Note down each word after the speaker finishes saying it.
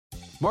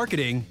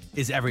Marketing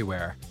is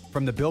everywhere.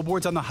 From the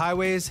billboards on the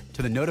highways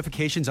to the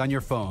notifications on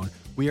your phone,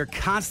 we are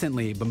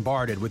constantly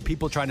bombarded with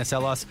people trying to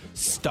sell us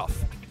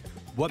stuff.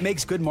 What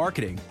makes good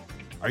marketing?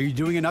 Are you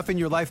doing enough in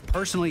your life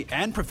personally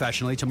and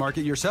professionally to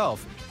market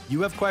yourself?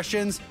 You have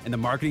questions, and the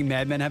Marketing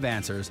Madmen have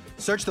answers.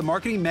 Search the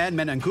Marketing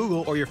Madmen on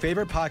Google or your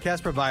favorite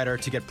podcast provider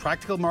to get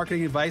practical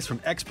marketing advice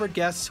from expert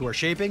guests who are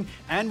shaping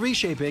and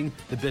reshaping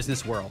the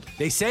business world.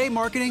 They say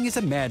marketing is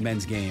a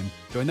madmen's game.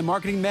 Join the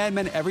Marketing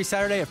Madmen every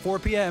Saturday at 4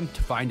 p.m.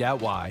 to find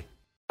out why.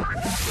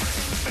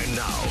 And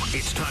now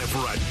it's time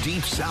for a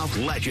Deep South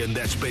legend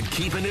that's been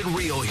keeping it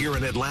real here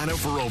in Atlanta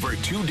for over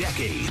 2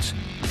 decades.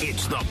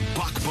 It's the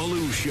Buck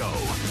Belue Show,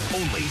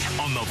 only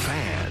on The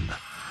Fan.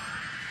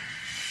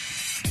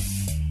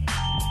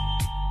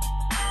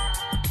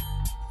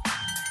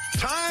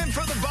 Time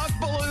for the Buck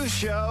Belue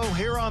Show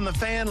here on The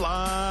Fan,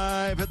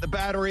 live at the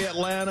Battery,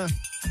 Atlanta.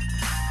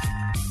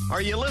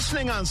 Are you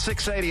listening on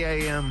 680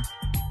 AM?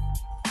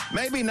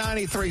 Maybe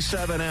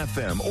 93.7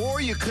 FM, or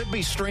you could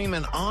be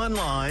streaming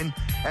online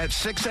at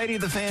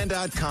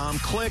 680thefan.com.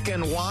 Click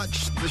and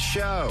watch the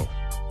show.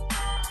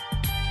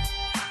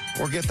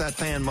 Or get that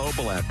Fan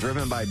mobile app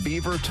driven by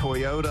Beaver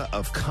Toyota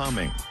of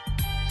Cumming.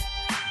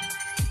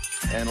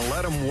 And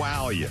let them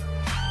wow you.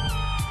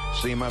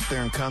 See them up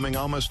there in Cumming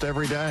almost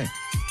every day.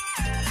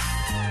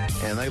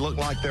 And they look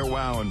like they're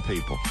wowing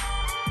people.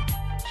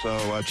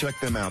 So check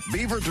them out.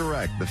 Beaver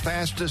Direct, the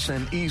fastest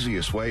and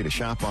easiest way to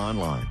shop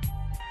online.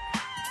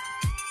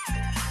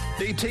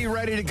 DT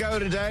ready to go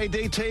today?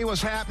 DT,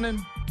 what's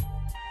happening?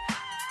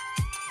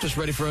 Just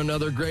ready for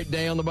another great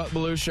day on the Buck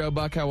Belue Show.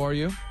 Buck, how are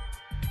you?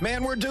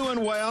 Man, we're doing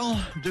well.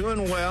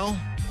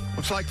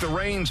 Looks like the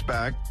rain's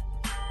back.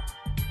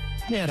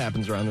 Yeah, it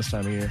happens around this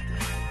time of year.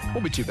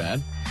 Won't be too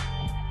bad.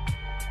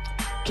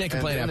 Can't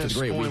complain after the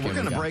great weekend. We're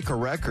going to break a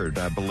record,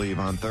 I believe,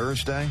 on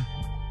Thursday.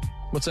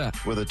 What's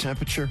that? With a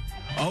temperature.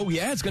 Oh,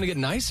 yeah, it's going to get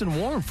nice and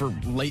warm for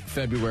late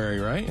February,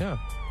 right? Yeah.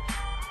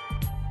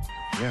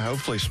 Yeah,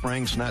 hopefully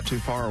spring's not too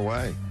far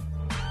away.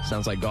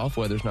 Sounds like golf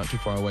weather's not too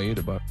far away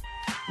either, Buck.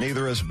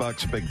 Neither is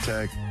Buck's Big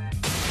Take.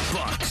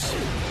 Buck's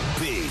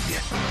Big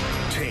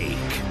Take.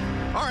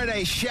 All right,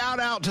 a shout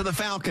out to the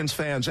Falcons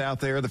fans out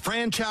there. The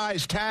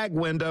franchise tag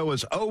window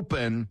is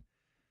open,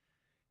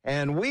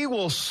 and we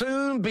will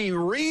soon be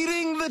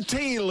reading the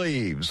tea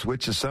leaves,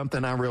 which is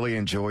something I really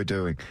enjoy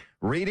doing.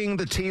 Reading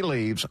the tea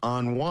leaves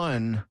on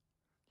one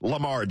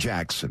Lamar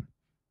Jackson.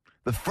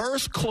 The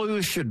first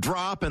clues should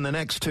drop in the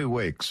next 2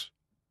 weeks.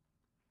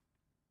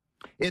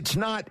 It's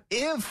not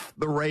if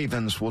the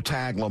Ravens will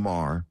tag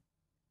Lamar.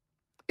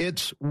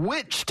 It's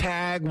which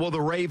tag will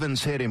the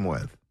Ravens hit him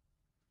with.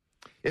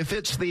 If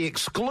it's the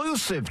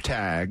exclusive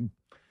tag,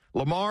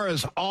 Lamar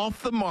is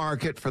off the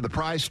market for the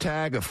price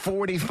tag of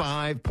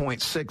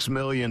 $45.6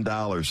 million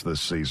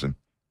this season.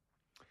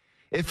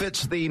 If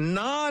it's the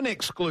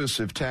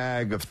non-exclusive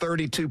tag of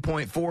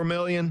 $32.4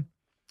 million,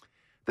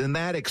 then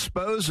that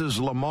exposes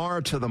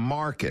Lamar to the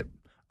market.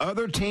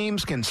 Other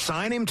teams can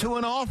sign him to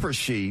an offer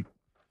sheet,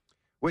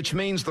 which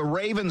means the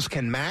Ravens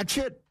can match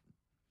it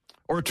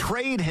or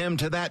trade him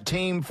to that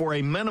team for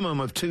a minimum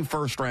of 2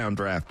 first-round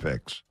draft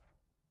picks.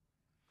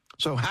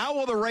 So how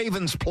will the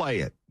Ravens play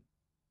it?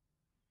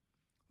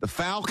 The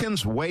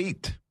Falcons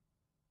wait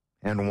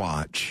and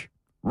watch,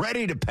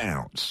 ready to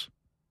pounce.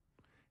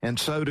 And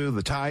so do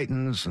the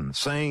Titans and the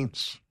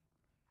Saints.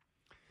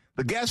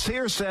 The guest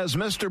here says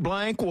Mr.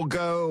 Blank will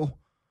go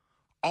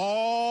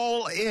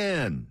all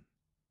in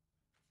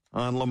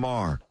on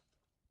Lamar.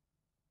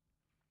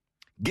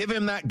 Give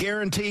him that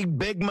guaranteed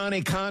big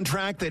money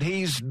contract that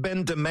he's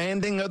been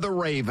demanding of the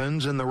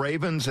Ravens, and the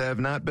Ravens have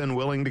not been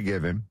willing to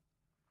give him.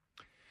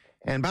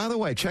 And by the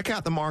way, check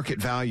out the market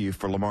value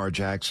for Lamar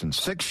Jackson.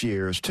 6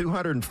 years,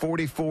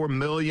 $244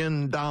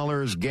 million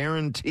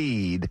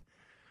guaranteed,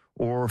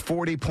 or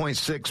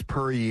 $40.6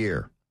 per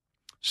year.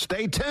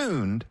 Stay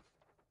tuned,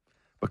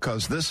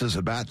 because this is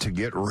about to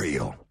get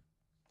real.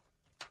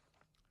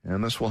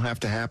 And this will have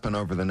to happen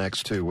over the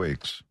next 2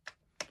 weeks.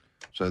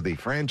 So the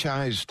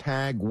franchise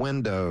tag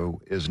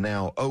window is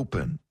now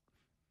open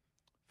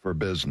for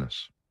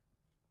business.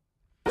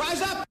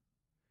 Rise up!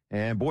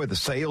 And boy, the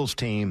sales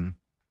team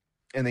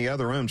in the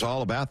other room's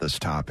all about this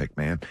topic,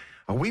 man.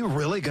 Are we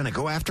really going to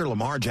go after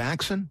Lamar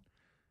Jackson?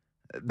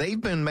 They've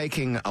been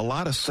making a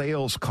lot of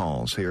sales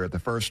calls here at the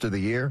first of the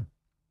year.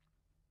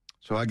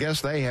 So I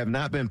guess they have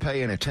not been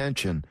paying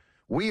attention.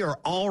 We are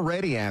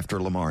already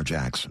after Lamar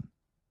Jackson.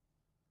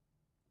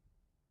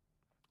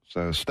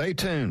 So stay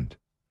tuned.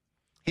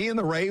 He and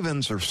the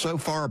Ravens are so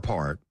far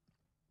apart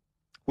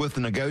with the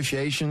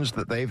negotiations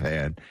that they've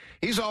had.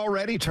 He's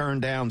already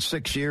turned down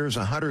 6 years,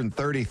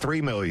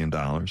 $133 million,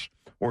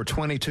 or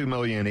 $22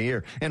 million a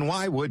year. And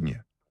why wouldn't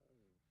you?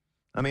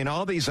 I mean,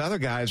 all these other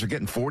guys are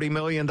getting $40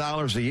 million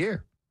a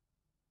year.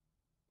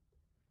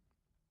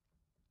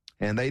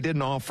 And they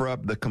didn't offer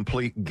up the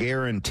complete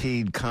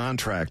guaranteed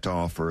contract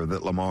offer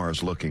that Lamar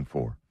is looking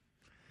for.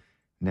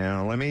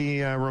 Now, let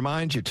me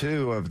remind you,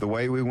 too, of the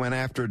way we went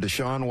after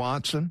Deshaun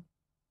Watson,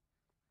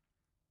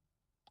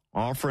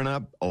 offering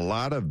up a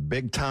lot of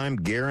big-time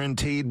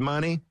guaranteed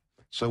money.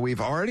 So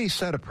we've already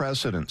set a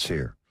precedence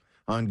here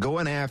on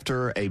going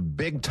after a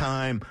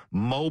big-time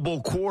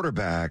mobile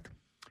quarterback,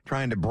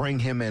 trying to bring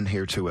him in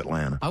here to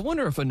Atlanta. I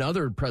wonder if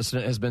another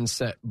precedent has been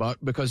set, Buck,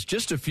 because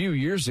just a few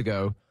years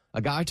ago,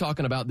 a guy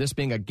talking about this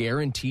being a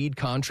guaranteed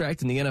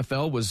contract in the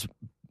NFL was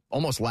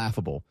almost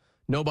laughable.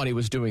 Nobody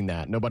was doing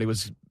that. Nobody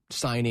was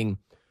signing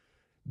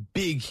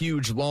big,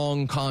 huge,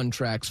 long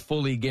contracts,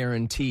 fully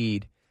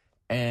guaranteed.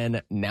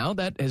 And now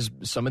that has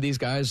some of these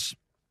guys,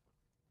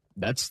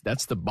 that's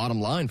the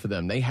bottom line for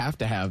them. They have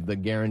to have the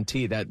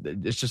guarantee. That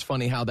it's just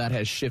funny how that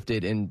has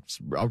shifted in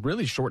a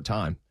really short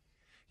time.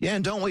 Yeah,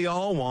 and don't we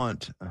all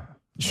want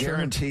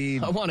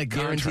guaranteed? I want a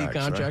guaranteed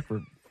contract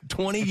for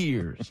 20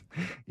 years.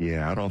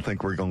 Yeah, I don't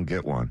think we're going to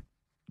get one.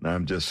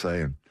 I'm just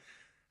saying.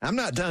 I'm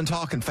not done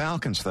talking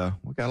Falcons, though.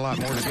 We've got a lot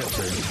more to get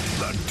to.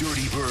 The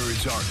Dirty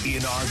Birds are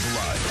in our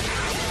blood.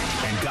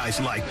 And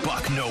guys like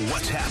Buck know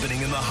what's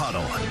happening in the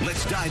huddle.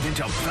 Let's dive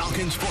into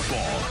Falcons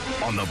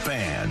football on The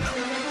Fan.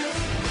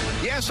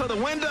 Yeah, so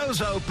the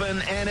window's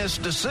open, and it's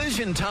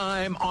decision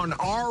time on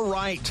our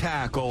right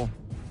tackle,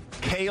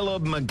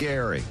 Kaleb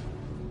McGary.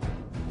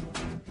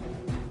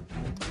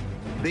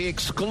 The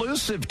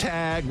exclusive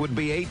tag would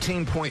be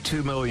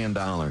 $18.2 million.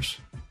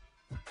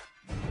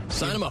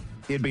 Sign him up.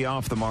 He'd be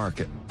off the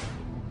market.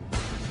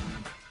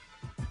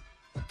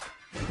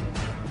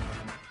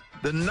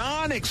 The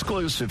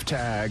non-exclusive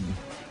tag,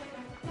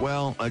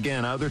 well,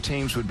 again, other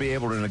teams would be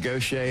able to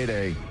negotiate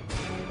a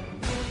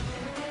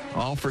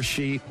offer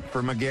sheet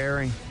for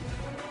McGary,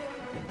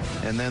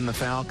 and then the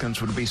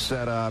Falcons would be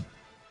set up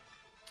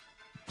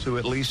to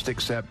at least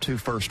accept 2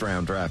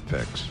 first-round draft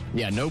picks.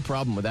 Yeah, no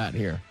problem with that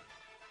here.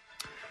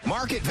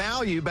 Market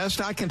value,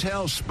 best I can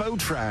tell,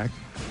 Spotrac,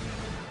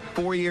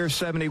 4 years,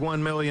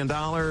 $71 million,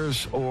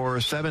 or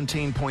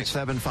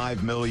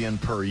 $17.75 million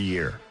per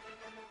year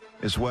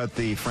is what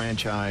the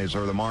franchise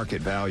or the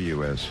market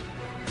value is.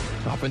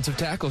 Offensive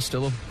tackle,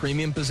 still a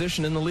premium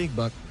position in the league,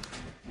 Buck.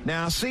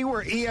 Now, see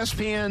where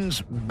ESPN's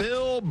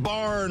Bill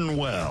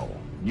Barnwell,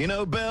 you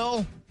know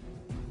Bill?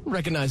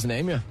 Recognize the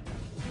name, yeah.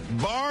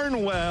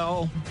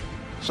 Barnwell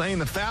saying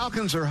the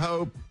Falcons are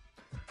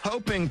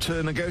hoping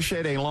to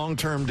negotiate a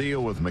long-term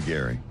deal with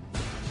McGary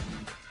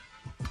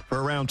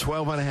for around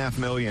 $12.5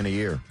 million a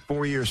year.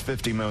 4 years,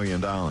 $50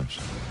 million.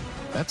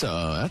 That's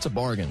a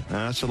bargain.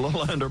 That's a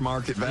little under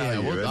market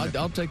value. Yeah, well,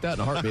 I'll take that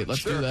in a heartbeat.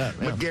 Let's sure. do that.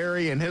 Yeah.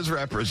 McGary and his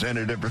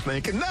representative are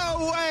thinking,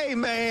 no way,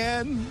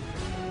 man.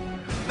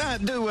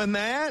 Not doing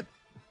that.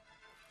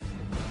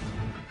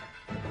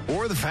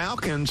 Or the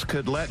Falcons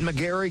could let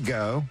McGary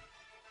go,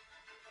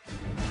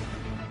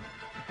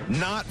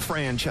 not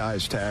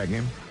franchise tag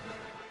him,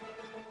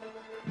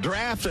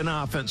 draft an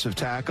offensive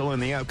tackle in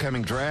the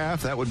upcoming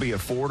draft. That would be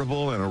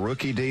affordable and a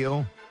rookie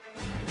deal.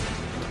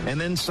 And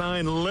then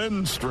sign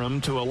Lindstrom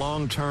to a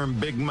long-term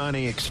big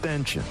money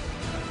extension.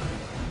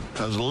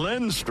 Because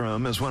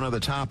Lindstrom is one of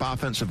the top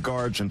offensive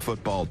guards in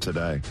football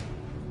today.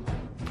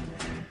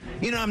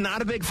 You know, I'm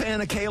not a big fan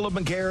of Kaleb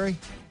McGary.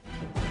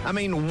 I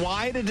mean,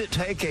 why did it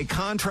take a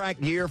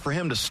contract year for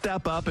him to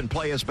step up and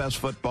play his best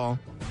football?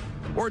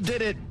 Or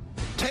did it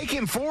take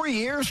him 4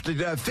 years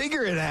to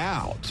figure it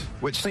out,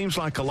 which seems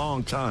like a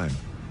long time?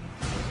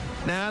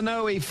 Now, I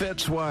know he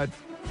fits what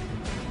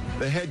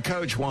the head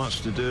coach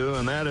wants to do,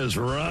 and that is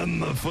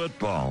run the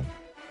football.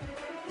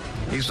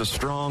 He's a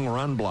strong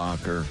run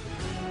blocker,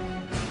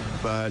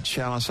 but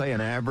shall I say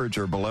an average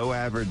or below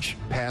average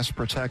pass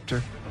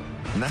protector?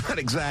 Not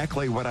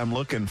exactly what I'm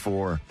looking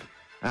for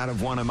out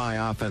of one of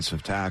my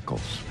offensive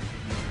tackles.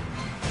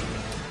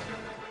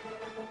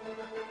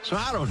 So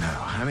I don't know.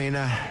 I mean,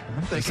 I'm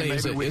thinking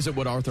is it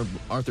what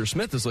Arthur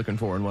Smith is looking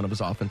for in one of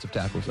his offensive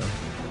tackles, though?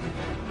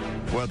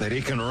 Well, that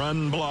he can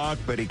run block,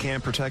 but he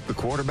can't protect the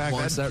quarterback.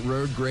 Wants that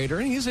road grader,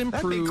 and he's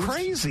improved. That'd be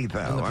crazy,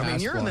 though. I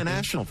mean, you're in the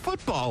National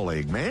Football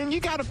League, man. You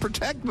got to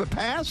protect the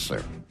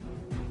passer.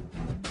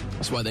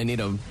 That's why they need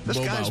a This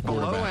mobile guy's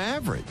below quarterback.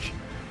 average.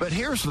 But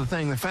here's the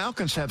thing. The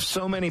Falcons have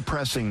so many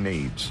pressing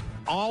needs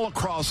all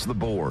across the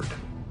board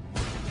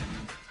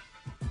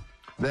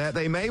that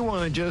they may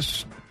want to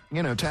just,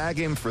 tag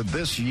him for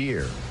this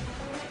year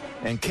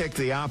and kick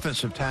the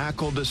offensive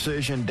tackle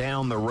decision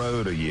down the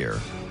road a year.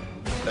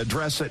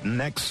 Address it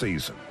next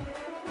season.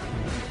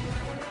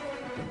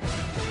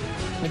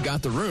 They've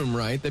got the room,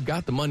 right? They've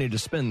got the money to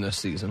spend this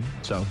season.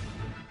 So,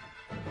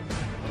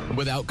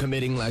 without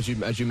committing, as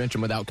you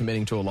mentioned, without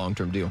committing to a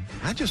long-term deal.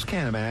 I just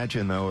can't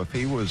imagine, though, if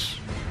he was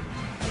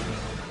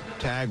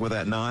tagged with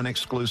that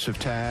non-exclusive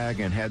tag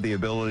and had the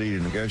ability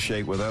to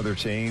negotiate with other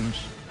teams.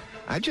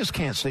 I just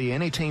can't see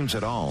any teams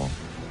at all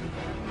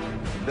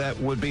that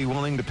would be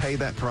willing to pay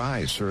that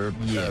price or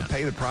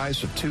pay the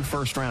price of 2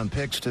 first-round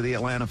picks to the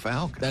Atlanta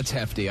Falcons. That's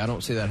hefty. I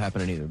don't see that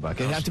happening either, Buck.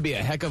 It'd have to be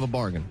a heck of a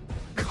bargain.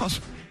 Because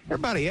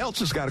everybody else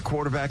has got a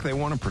quarterback they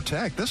want to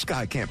protect. This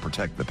guy can't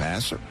protect the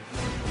passer.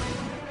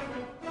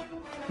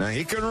 Now,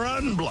 he can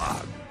run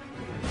block.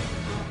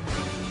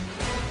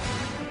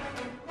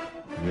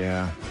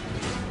 Yeah.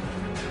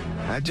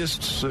 I'd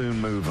just soon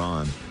move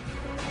on.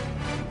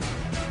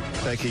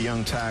 take a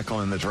young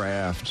tackle in the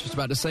draft. Just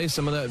about to say,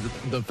 some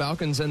of the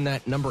Falcons in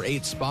that number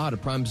 8 spot, a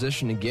prime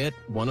position to get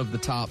one of the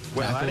top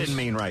Well, tackles. I didn't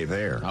mean right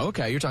there. Oh,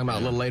 okay, you're talking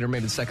about a little later,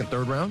 maybe the second,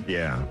 third round?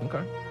 Yeah.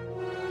 Okay.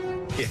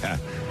 Yeah.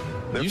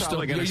 They're You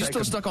probably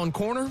still stuck on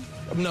corner?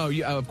 No,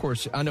 of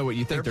course. I know what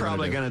you think They're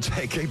probably going to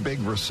take a big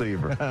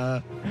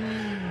receiver.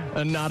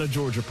 And not a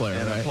Georgia player,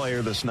 And right? a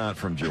player that's not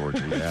from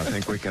Georgia. Yeah, I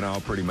think we can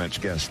all pretty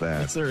much guess that.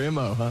 That's their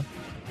MO, huh?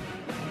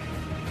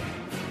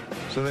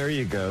 So there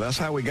you go. That's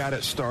how we got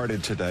it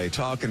started today,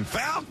 talking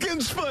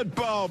Falcons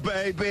football,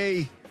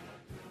 baby.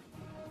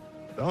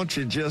 Don't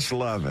you just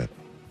love it?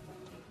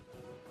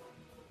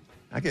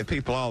 I get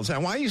people all the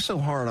time, why are you so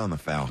hard on the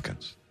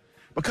Falcons?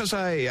 Because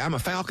I'm a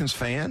Falcons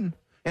fan,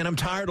 and I'm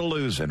tired of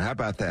losing. How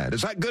about that?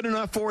 Is that good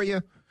enough for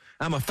you?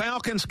 I'm a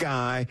Falcons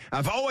guy.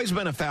 I've always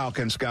been a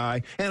Falcons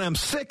guy, and I'm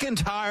sick and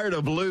tired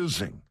of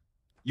losing.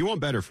 You want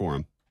better for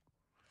him.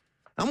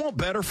 I want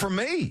better for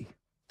me.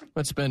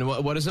 What's been,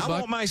 what is it, I Buck?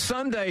 want my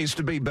Sundays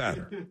to be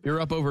better.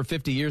 You're up over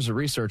 50 years of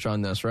research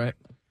on this, right?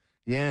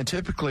 Yeah,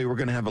 typically we're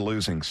going to have a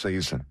losing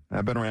season.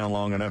 I've been around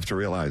long enough to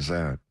realize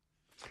that.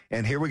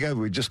 And here we go.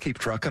 We just keep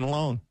trucking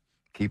along.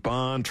 Keep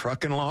on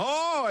trucking along.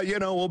 Oh,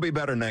 we'll be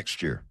better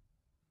next year.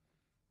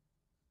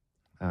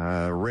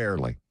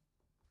 Rarely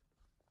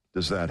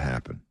does that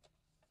happen.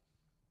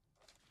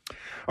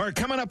 All right,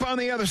 coming up on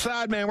the other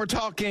side, man, we're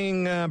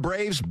talking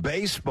Braves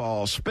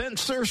baseball.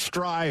 Spencer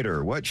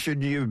Strider. What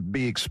should you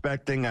be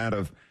expecting out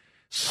of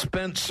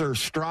Spencer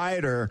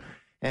Strider?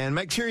 And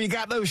make sure you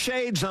got those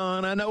shades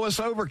on. I know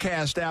it's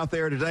overcast out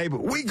there today,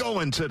 but we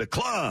going to the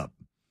club.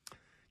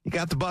 You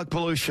got the Buck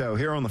Belue Show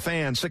here on the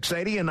Fan,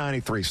 680 and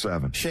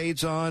 93.7.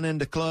 Shades on in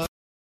the club.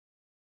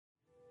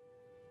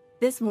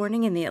 This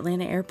morning in the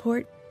Atlanta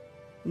airport,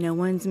 no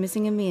one's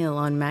missing a meal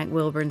on Mac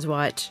Wilburn's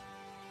watch.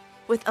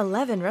 With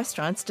 11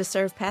 restaurants to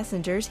serve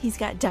passengers, he's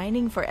got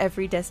dining for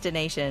every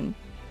destination.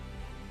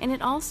 And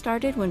it all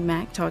started when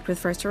Mac talked with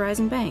First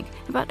Horizon Bank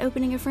about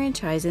opening a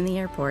franchise in the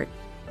airport.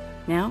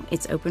 Now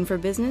it's open for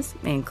business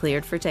and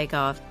cleared for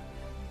takeoff.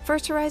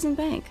 First Horizon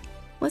Bank.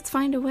 Let's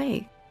find a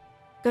way.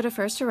 Go to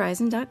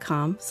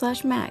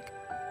firsthorizon.com/Mac.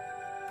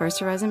 First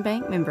Horizon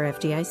Bank, member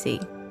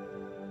FDIC.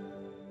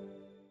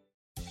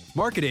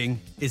 Marketing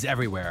is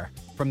everywhere.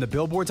 From the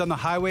billboards on the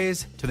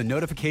highways to the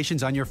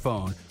notifications on your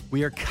phone,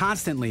 we are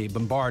constantly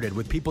bombarded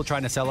with people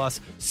trying to sell us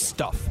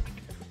stuff.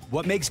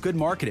 What makes good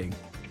marketing?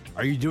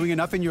 Are you doing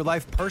enough in your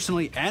life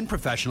personally and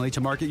professionally to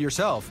market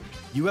yourself?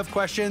 You have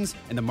questions,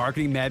 and the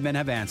Marketing Madmen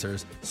have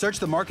answers. Search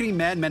the Marketing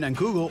Madmen on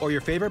Google or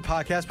your favorite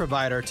podcast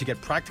provider to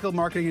get practical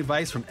marketing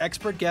advice from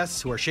expert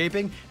guests who are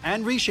shaping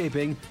and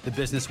reshaping the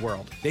business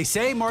world. They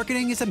say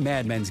marketing is a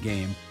madmen's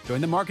game. Join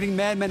the Marketing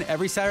Madmen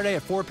every Saturday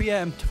at 4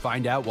 p.m. to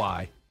find out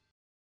why.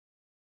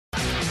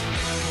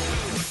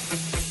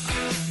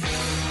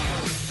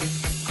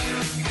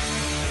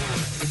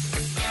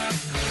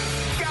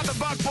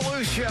 Buck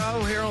Belue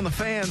Show here on the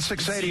Fan,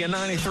 680 and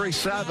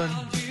 93.7.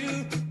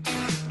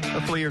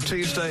 Hopefully your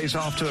Tuesday's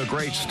off to a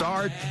great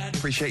start.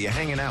 Appreciate you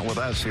hanging out with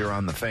us here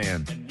on the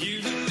Fan.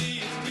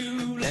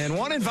 And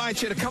want to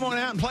invite you to come on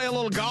out and play a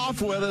little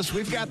golf with us.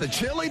 We've got the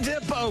Chili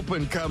Dip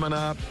Open coming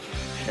up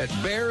at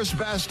Bears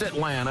Best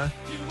Atlanta.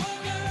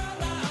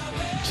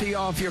 Tee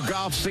off your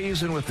golf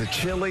season with the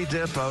Chili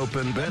Dip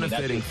Open,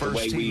 benefiting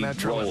First Team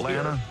Metro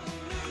Atlanta.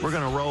 We're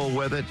going to roll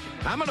with it.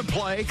 I'm going to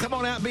play. Come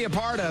on out and be a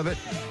part of it.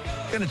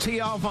 Going to tee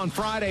off on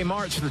Friday,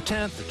 March the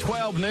 10th at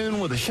 12 noon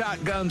with a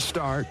shotgun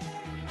start.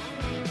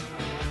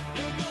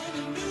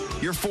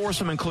 Your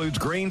foursome includes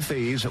green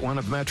fees at one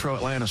of Metro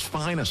Atlanta's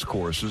finest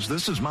courses.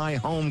 This is my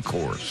home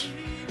course,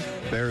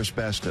 Bears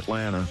Best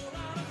Atlanta.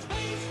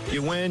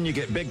 You win, you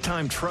get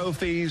big-time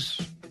trophies.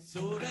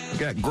 You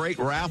got great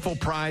raffle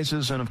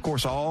prizes, and, of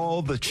course,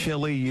 all the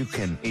chili you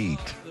can eat.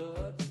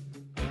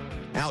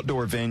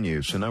 Outdoor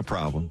venue, so no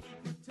problem.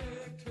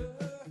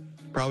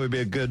 Probably be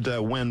a good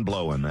wind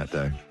blowing that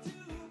day.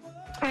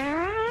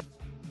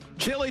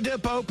 Chili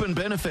Dip Open,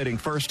 benefiting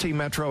First Team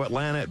Metro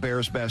Atlanta at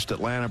Bears Best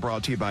Atlanta,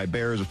 brought to you by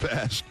Bears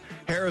Best,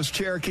 Harrah's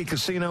Cherokee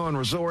Casino and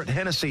Resort,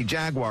 Hennessy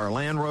Jaguar,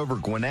 Land Rover,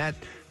 Gwinnett,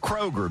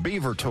 Kroger,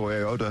 Beaver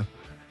Toyota,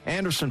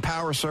 Anderson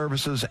Power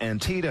Services,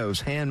 and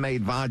Tito's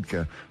Handmade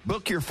Vodka.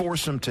 Book your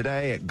foursome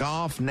today at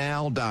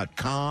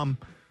golfnow.com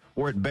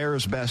or at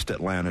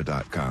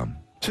bearsbestatlanta.com.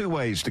 2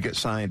 ways to get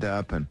signed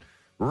up and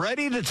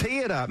ready to tee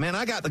it up. Man,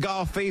 I got the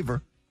golf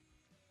fever.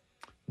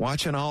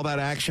 Watching all that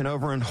action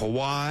over in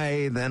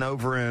Hawaii, then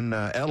over in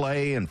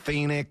L.A. and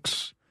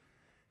Phoenix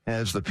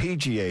as the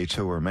PGA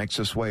Tour makes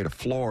its way to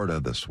Florida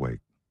this week.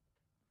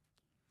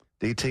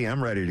 DT,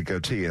 I'm ready to go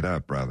tee it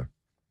up, brother.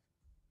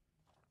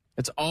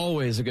 It's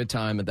always a good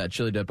time at that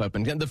Chili Dip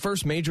Open. The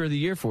first major of the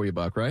year for you,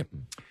 Buck, right?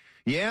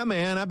 Yeah,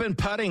 man. I've been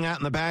putting out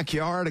in the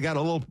backyard. I got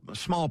a little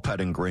small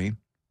putting green.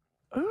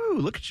 Oh,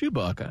 look at you,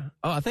 Buck. Oh,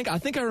 I think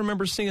I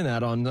remember seeing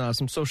that on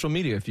some social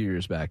media a few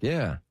years back.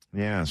 Yeah.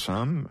 Yeah, so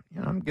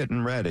I'm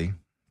getting ready,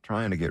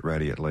 trying to get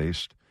ready at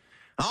least.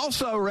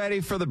 Also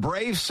ready for the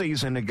Brave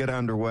season to get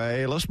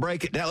underway. Let's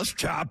break it down. Let's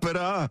chop it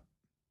up.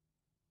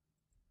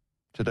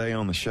 Today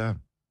on the show,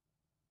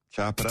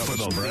 Chop it up For with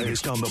the some Braves.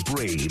 latest on the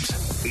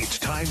Braves, it's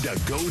time to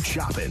go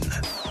chopping.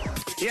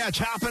 Yeah,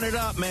 chopping it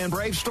up, man.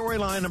 Brave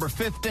storyline number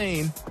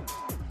 15.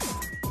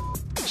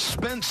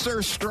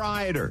 Spencer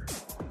Strider.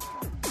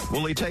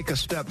 Will he take a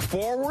step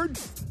forward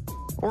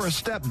or a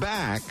step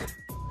back?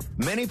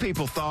 Many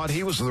people thought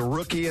he was the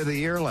rookie of the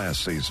year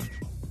last season.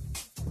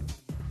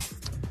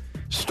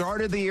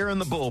 Started the year in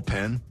the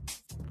bullpen,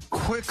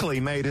 quickly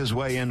made his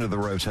way into the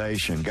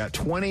rotation, got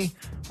 20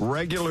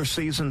 regular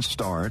season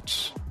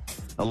starts,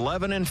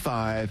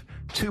 11-5,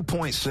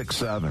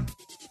 2.67.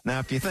 Now,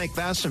 if you think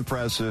that's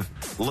impressive,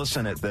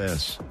 listen at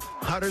this.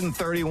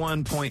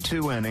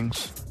 131.2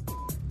 innings,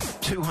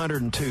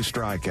 202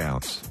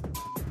 strikeouts.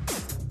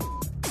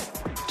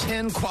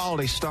 10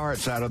 quality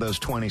starts out of those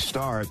 20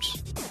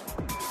 starts.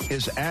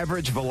 His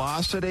average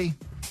velocity,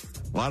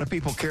 a lot of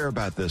people care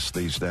about this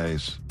these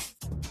days,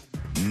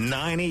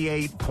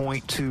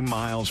 98.2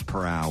 miles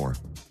per hour.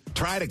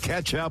 Try to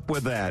catch up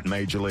with that,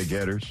 Major League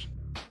hitters.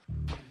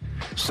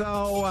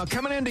 So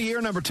coming into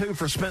year number 2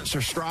 for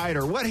Spencer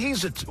Strider, what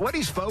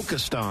he's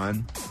focused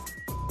on,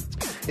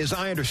 as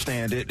I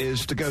understand it,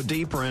 is to go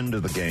deeper into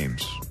the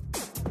games.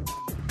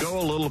 Go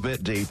a little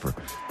bit deeper.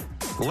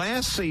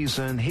 Last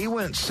season, he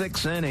went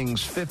 6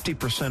 innings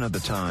 50% of the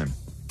time.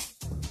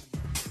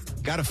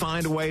 Got to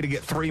find a way to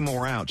get 3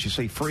 more outs. You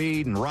see,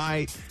 Fried and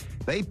Wright,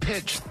 they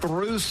pitch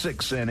through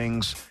 6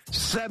 innings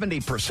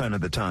 70%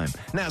 of the time.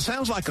 Now, it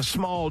sounds like a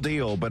small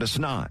deal, but it's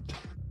not.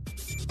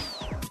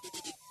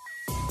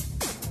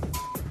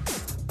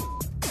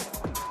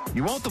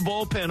 You want the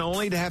bullpen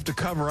only to have to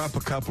cover up a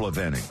couple of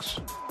innings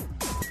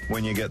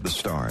when you get the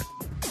start.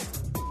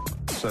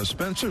 So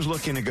Spencer's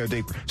looking to go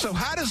deeper. So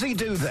how does he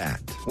do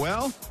that?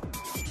 Well,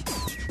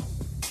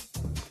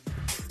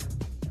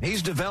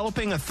 he's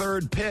developing a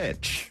third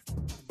pitch.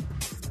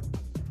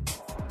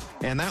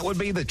 And that would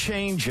be the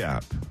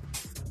changeup.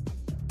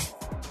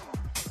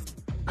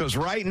 Because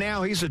right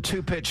now he's a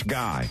 2-pitch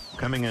guy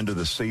coming into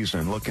the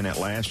season, looking at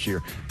last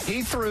year.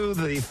 He threw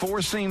the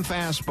 4-seam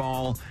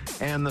fastball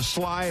and the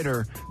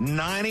slider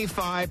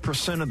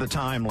 95% of the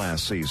time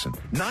last season.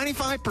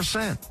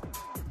 95%.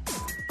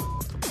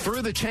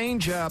 Threw the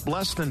changeup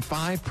less than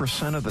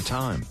 5% of the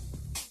time.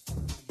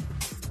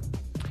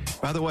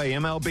 By the way,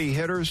 MLB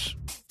hitters,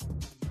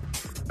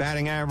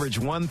 batting average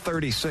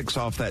 136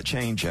 off that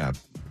changeup.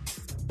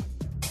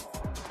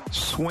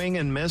 Swing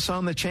and miss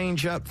on the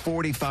changeup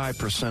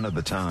 45% of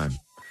the time.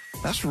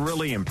 That's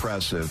really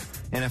impressive.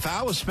 And if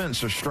I was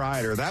Spencer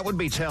Strider, that would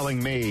be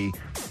telling me,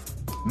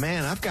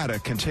 man, I've got to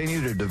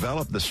continue to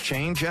develop this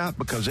changeup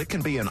because it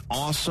can be an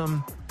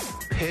awesome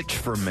pitch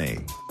for me.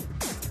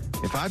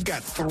 If I've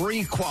got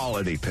 3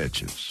 quality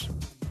pitches,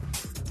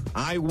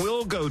 I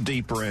will go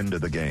deeper into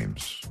the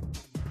games.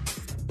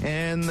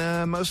 And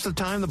most of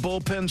the time, the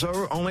bullpen's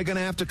only going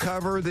to have to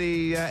cover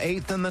the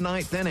 8th and the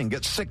 9th inning,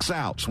 get 6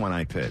 outs when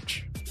I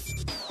pitch.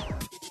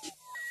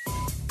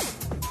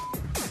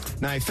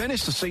 Now, he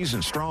finished the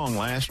season strong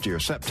last year.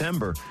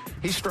 September,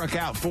 he struck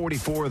out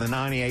 44 of the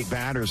 98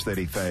 batters that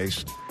he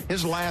faced.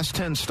 His last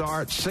 10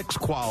 starts, 6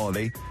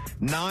 quality,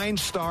 9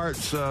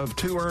 starts of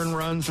 2 earned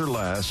runs or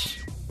less,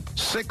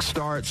 6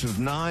 starts of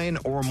 9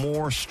 or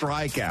more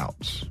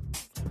strikeouts.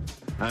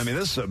 I mean,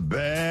 this is a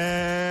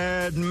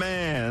bad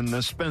man,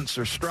 the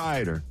Spencer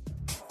Strider.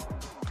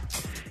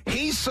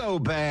 He's so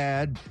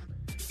bad,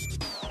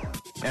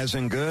 as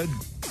in good,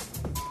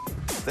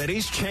 that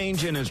he's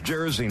changing his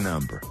jersey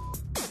number.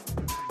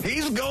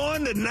 He's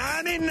going to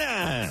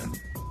 99.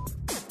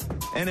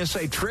 And it's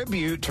a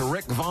tribute to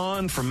Rick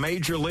Vaughn from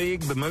Major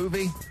League, the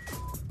movie.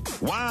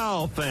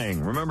 Wild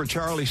Thing. Remember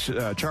Charlie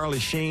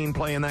Sheen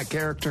playing that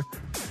character?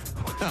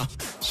 Well,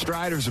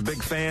 Strider's a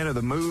big fan of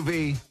the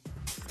movie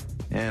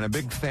and a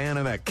big fan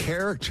of that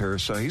character,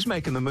 so he's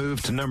making the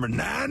move to number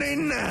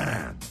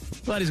 99.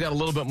 Glad he's got a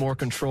little bit more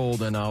control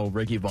than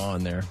Ricky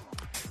Vaughn there.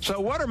 So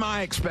what are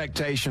my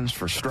expectations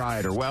for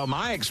Strider? Well,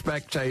 my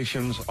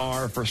expectations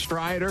are for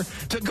Strider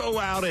to go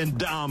out and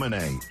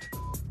dominate.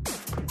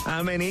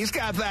 I mean, he's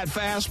got that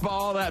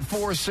fastball, that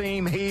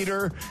 4-seam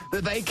heater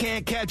that they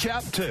can't catch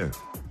up to.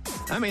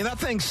 I mean, that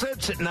thing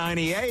sits at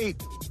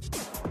 98.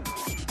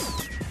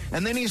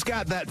 And then he's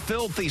got that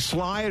filthy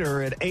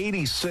slider at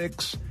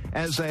 86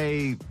 as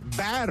a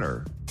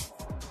batter.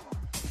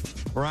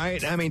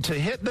 Right? I mean, to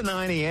hit the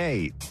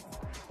 98,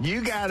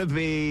 you got to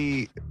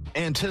be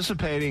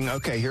anticipating,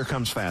 okay, here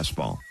comes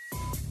fastball.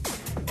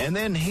 And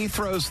then he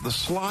throws the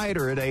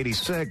slider at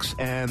 86,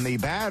 and the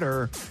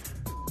batter,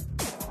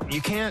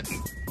 you can't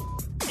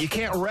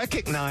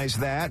recognize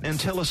that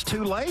until it's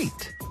too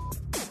late.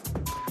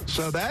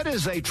 So that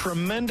is a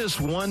tremendous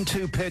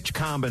 1-2 pitch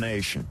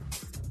combination.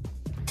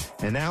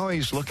 And now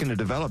he's looking to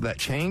develop that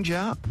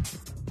changeup.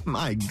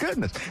 My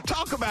goodness.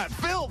 Talk about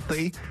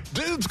filthy.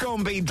 Dude's going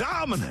to be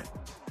dominant.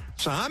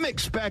 So I'm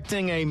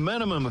expecting a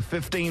minimum of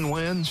 15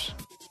 wins.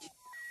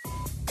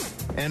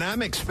 And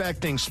I'm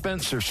expecting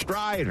Spencer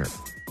Strider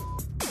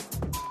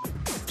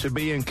to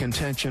be in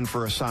contention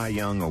for a Cy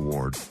Young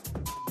award.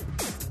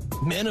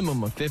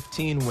 Minimum of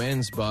 15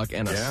 wins, Buck,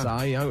 and a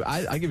Cy Young.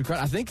 I give you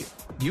credit. I think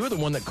you were the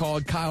one that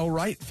called Kyle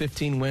Wright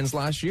 15 wins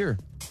last year.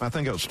 I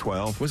think it was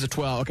 12. Was it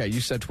 12? Okay, you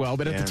said 12,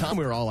 but at the time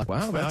we were all like,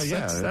 wow,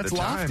 that's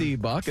lofty,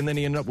 Buck. And then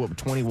he ended up with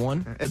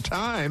 21. At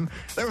time,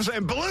 they were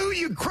saying, Blue,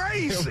 you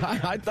crazy.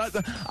 I thought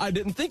I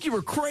didn't think you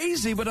were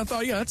crazy, but I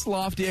thought, that's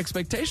lofty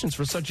expectations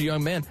for such a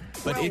young man.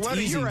 But well, it's what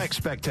easy. are your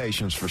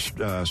expectations for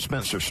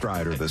Spencer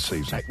Strider this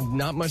season?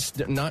 Not much,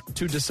 not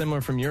too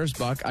dissimilar from yours,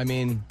 Buck. I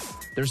mean,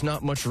 there's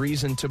not much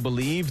reason to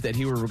believe that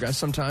he will regress.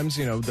 Sometimes,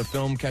 the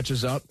film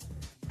catches up,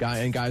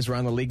 guys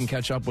around the league can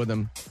catch up with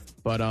him.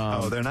 But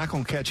they're not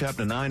going to catch up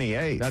to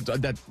 98.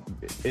 That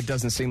it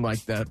doesn't seem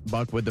like that,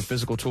 Buck, with the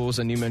physical tools.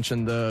 And you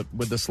mentioned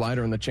with the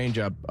slider and the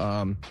changeup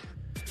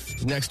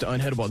next to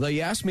unhittable. Now,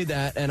 you asked me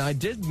that, and I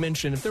did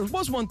mention if there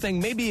was one thing,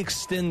 maybe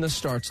extend the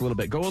starts a little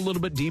bit, go a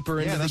little bit deeper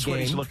into the game. Yeah, that's what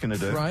he's looking to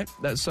do. Right.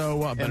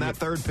 And that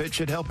third pitch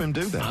should help him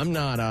do that. I'm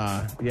not.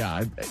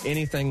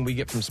 Anything we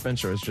get from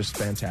Spencer is just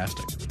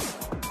fantastic.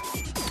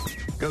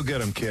 Go get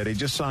him, kid. He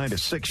just signed a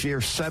 6-year,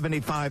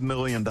 $75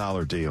 million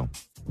deal.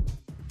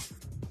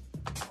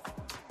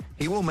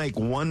 He will make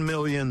 $1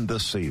 million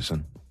this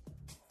season,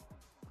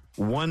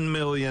 $1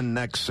 million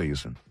next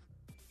season,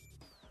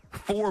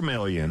 $4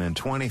 million in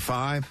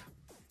 25,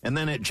 and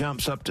then it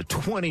jumps up to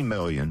 $20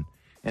 million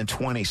in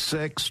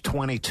 26,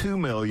 $22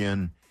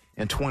 million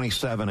in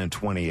 27 and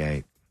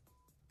 28.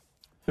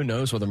 Who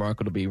knows what the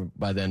market will be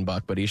by then,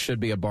 Buck, but he should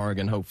be a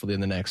bargain, hopefully,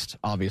 in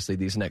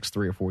these next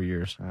 3 or 4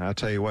 years. I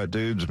tell you what,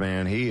 dudes,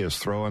 man, he is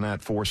throwing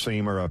that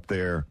four-seamer up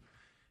there,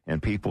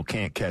 and people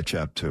can't catch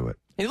up to it.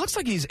 He looks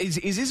like he's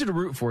easy to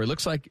root for. He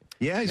looks like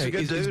he's a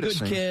good dude. He's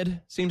a good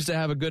kid. Seems to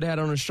have a good head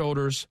on his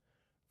shoulders.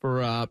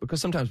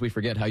 Because sometimes we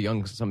forget how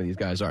young some of these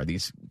guys are.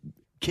 These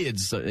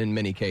kids, in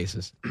many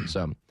cases.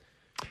 So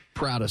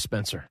proud of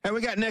Spencer. And we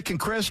got Nick and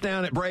Chris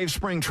down at Brave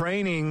Spring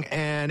Training,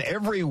 and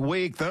every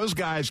week those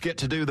guys get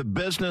to do the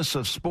Business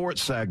of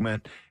Sports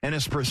segment, and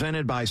it's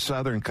presented by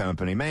Southern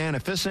Company. Man,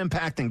 if it's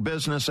impacting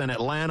business in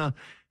Atlanta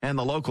and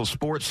the local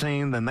sports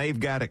scene, then they've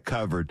got it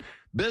covered.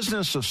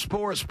 Business of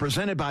Sports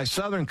presented by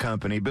Southern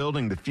Company,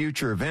 building the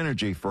future of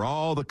energy for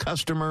all the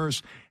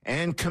customers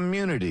and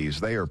communities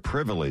they are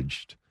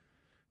privileged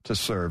to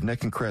serve.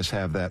 Nick and Chris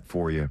have that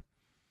for you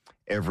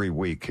every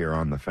week here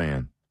on The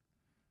Fan.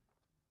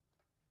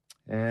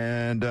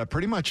 And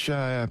pretty much,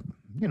 3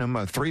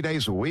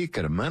 days a week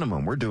at a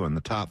minimum, we're doing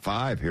the top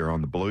 5 here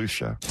on the Blue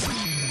Show.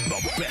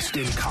 The best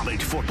in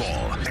college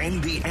football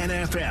and the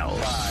NFL.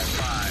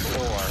 5,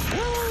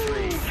 4,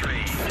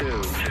 3,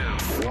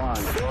 2, 1.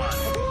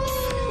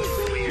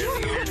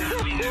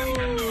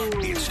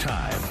 It's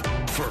time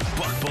for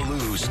Buck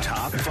Belew's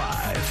Top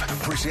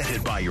 5.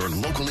 Presented by your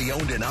locally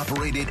owned and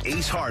operated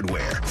Ace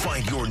Hardware.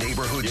 Find your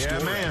neighborhood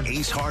store at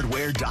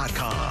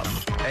acehardware.com.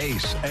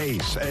 Ace.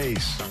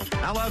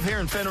 I love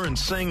hearing Finneran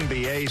sing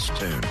the Ace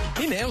tune.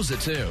 He nails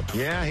it, too.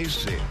 Yeah,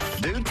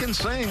 dude can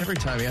sing. Every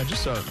time. Yeah,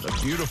 just a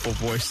beautiful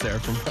voice there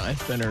from Ryan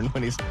Finneran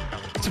when he's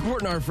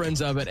supporting our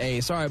friends up at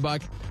Ace. All right,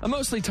 Buck. A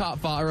mostly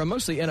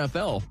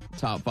NFL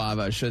top 5,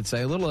 I should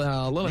say. A little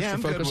extra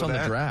focus on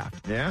the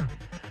draft. Yeah.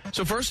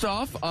 So first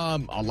off, a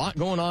lot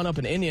going on up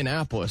in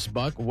Indianapolis.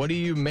 Buck, what do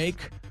you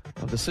make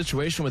of the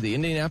situation with the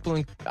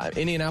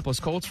Indianapolis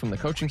Colts from the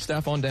coaching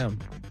staff on down?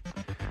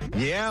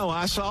 Yeah, well,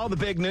 I saw the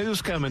big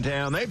news coming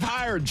down. They've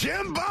hired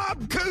Jim Bob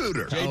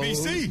Cooter.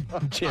 JBC. Oh,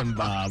 Jim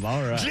Bob,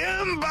 all right.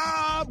 Jim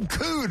Bob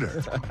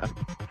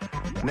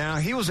Cooter. Now,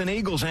 he was an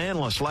Eagles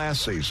analyst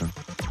last season.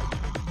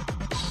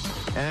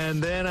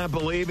 And then I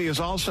believe he was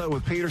also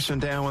with Peterson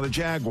down with the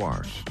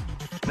Jaguars.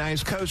 Now,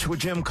 he's coached with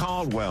Jim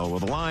Caldwell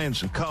with the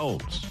Lions and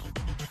Colts.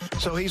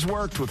 So he's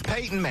worked with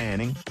Peyton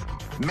Manning,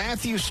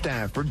 Matthew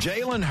Stafford,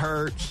 Jalen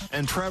Hurts,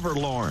 and Trevor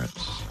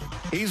Lawrence.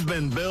 He's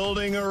been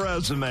building a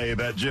resume,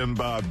 that Jim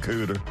Bob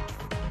Cooter.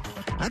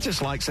 I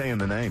just like saying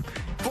the name.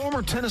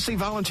 Former Tennessee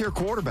Volunteer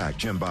quarterback,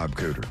 Jim Bob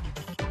Cooter.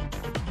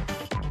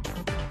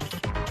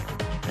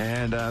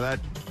 And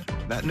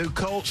that new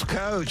Colts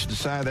coach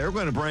decided they were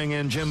going to bring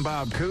in Jim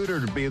Bob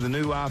Cooter to be the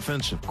new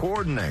offensive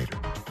coordinator.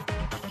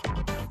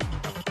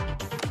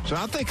 So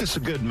I think it's a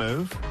good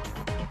move.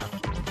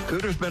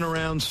 Cooter's been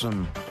around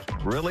some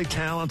really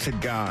talented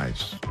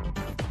guys.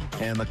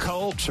 And the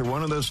Colts are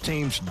one of those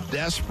teams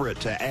desperate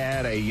to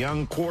add a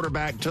young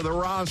quarterback to the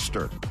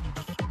roster.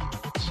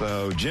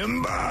 So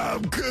Jim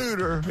Bob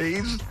Cooter,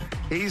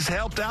 he's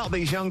helped out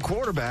these young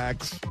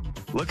quarterbacks.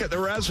 Look at the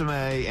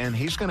resume, and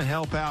he's going to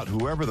help out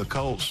whoever the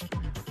Colts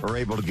are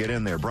able to get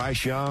in there.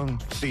 Bryce Young,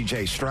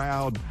 C.J.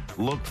 Stroud.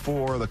 Look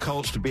for the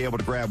Colts to be able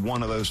to grab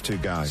one of those two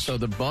guys. So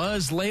the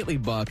buzz lately,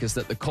 Buck, is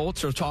that the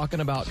Colts are talking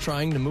about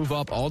trying to move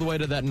up all the way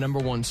to that number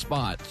 1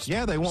 spot.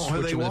 Yeah, they want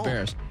who they want. The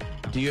Bears.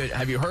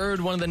 Have you heard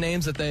one of the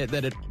names that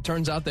it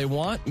turns out they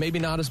want? Maybe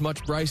not as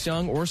much Bryce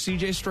Young or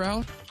C.J.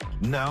 Stroud?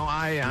 No,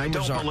 I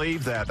don't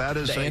believe that. That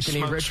is a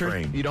smoke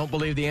screen. You don't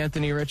believe the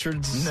Anthony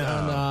Richards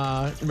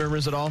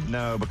rumors at all?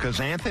 No, because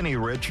Anthony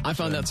Richardson, I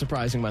found that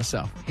surprising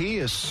myself. He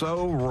is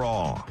so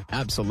raw.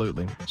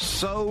 Absolutely.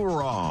 So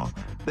raw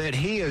that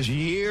he is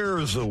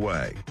years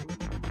away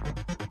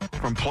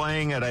from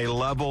playing at a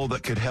level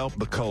that could help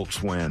the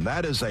Colts win.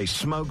 That is a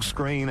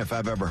smokescreen if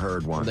I've ever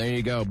heard one. There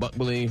you go. Buck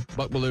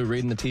Belue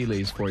reading the tea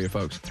leaves for you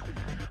folks.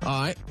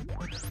 All right.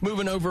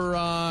 Moving over,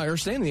 or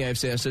staying in the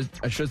AFC,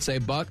 I should say,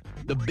 Buck.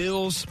 The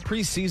Bills,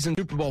 preseason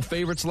Super Bowl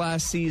favorites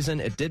last season.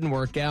 It didn't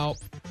work out.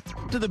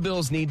 What do the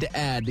Bills need to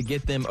add to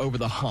get them over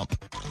the hump?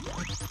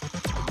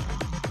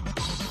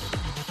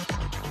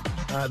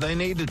 They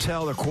need to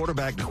tell their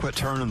quarterback to quit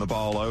turning the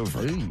ball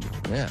over. Ooh,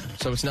 yeah.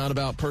 So it's not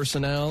about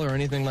personnel or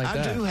anything like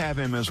that? I do have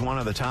him as one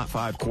of the top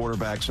 5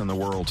 quarterbacks in the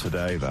world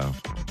today, though.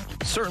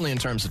 Certainly in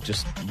terms of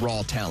just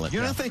raw talent.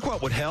 You know, I think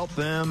what would help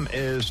them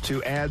is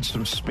to add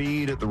some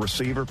speed at the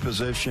receiver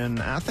position.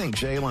 I think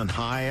Jalen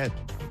Hyatt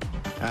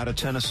out of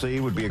Tennessee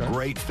would be a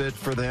great fit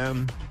for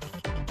them.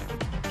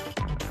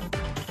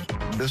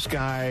 This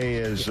guy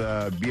is,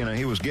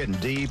 he was getting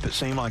deep, it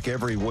seemed like,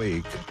 every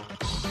week.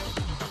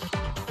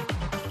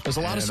 There's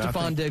a lot of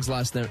Stephon Diggs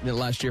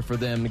last year for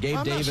them.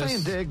 Gabe Davis. I'm not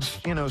saying Diggs,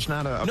 is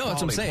not a no,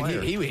 that's what I'm saying.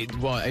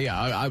 Player.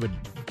 I would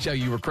tell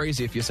you were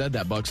crazy if you said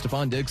that, Buck.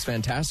 Stephon Diggs,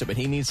 fantastic, but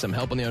he needs some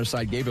help on the other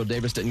side. Gabriel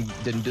Davis didn't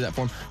do that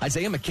for him.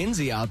 Isaiah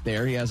McKenzie out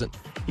there,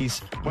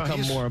 he's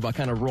become more of a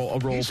kind of role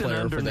player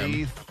for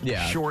them.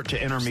 Yeah, short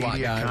to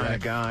intermediate kind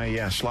of guy.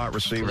 Yeah, slot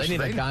receiver. So they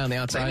need a guy on the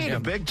outside. They need a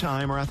big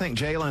timer. I think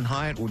Jalen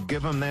Hyatt would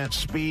give them that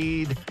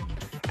speed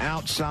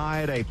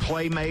outside, a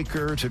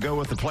playmaker to go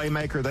with the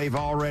playmaker they've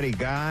already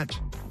got.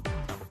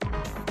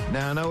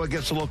 Now, I know it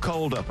gets a little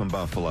cold up in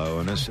Buffalo,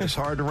 and it's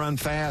hard to run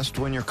fast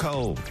when you're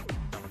cold.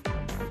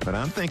 But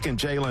I'm thinking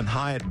Jalen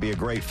Hyatt would be a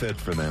great fit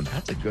for them.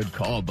 That's a good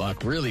call,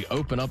 Buck. Really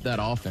open up that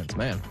offense,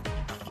 man.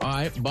 All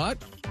right, Buck,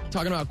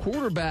 talking about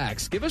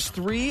quarterbacks. Give us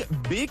 3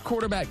 big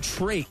quarterback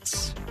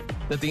traits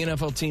that the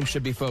NFL team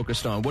should be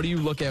focused on. What do you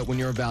look at when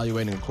you're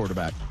evaluating a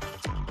quarterback?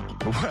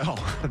 Well,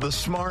 the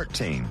smart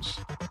teams.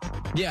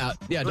 Yeah.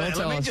 Don't tell us.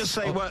 Let me just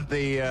say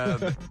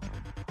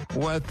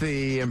what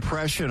the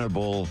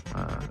impressionable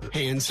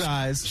hand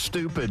size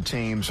stupid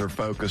teams are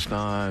focused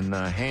on.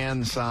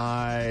 Hand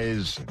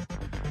size,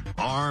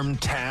 arm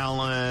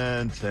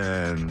talent,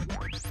 and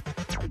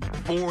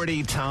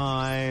 40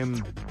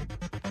 time.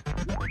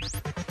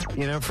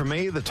 For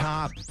me, the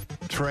top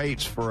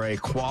traits for a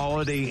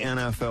quality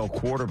NFL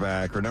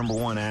quarterback are, number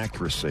 1,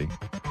 accuracy.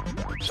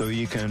 So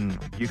you can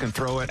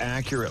throw it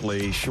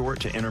accurately,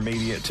 short to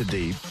intermediate to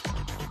deep.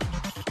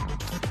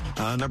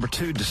 Number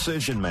 2,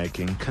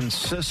 decision-making.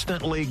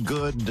 Consistently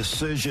good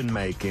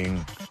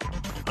decision-making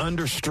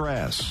under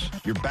stress.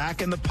 You're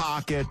back in the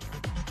pocket.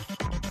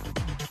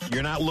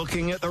 You're not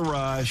looking at the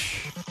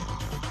rush.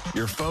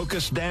 You're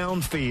focused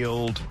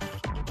downfield.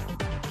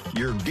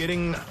 You're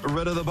getting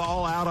rid of the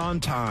ball out on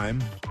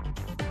time.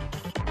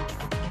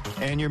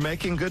 And you're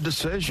making good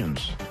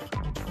decisions.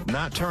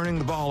 Not turning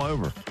the ball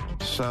over.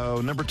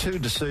 So, number 2,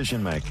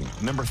 decision-making.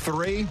 Number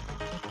 3,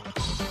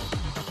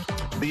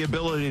 the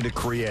ability to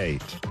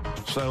create.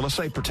 So let's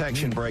say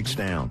protection breaks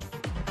down.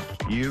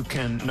 You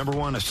can, number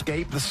 1,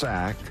 escape the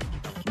sack,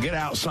 get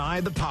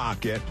outside the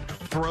pocket,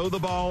 throw the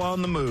ball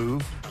on the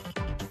move,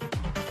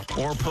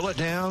 or pull it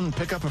down,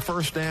 pick up a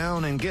first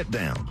down, and get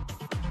down.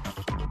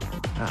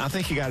 I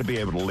think you got to be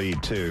able to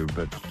lead too,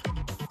 but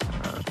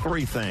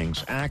 3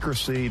 things: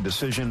 accuracy,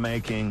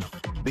 decision-making,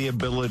 the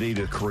ability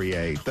to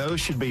create.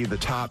 Those should be the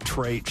top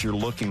traits you're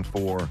looking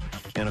for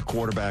in a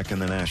quarterback in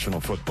the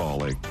National Football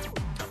League.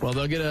 Well,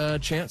 they'll get a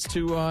chance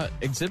to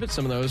exhibit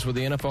some of those with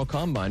the NFL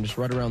Combine just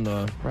right around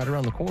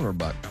the corner,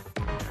 Buck.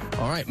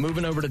 All right,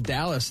 moving over to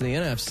Dallas in the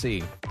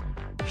NFC.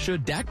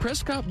 Should Dak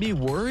Prescott be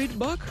worried,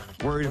 Buck?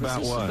 Worried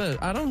about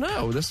what? I don't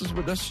know.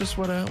 That's just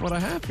what I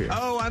have here.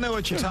 Oh, I know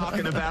what you're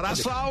talking about. I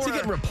saw Is he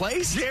getting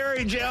replaced?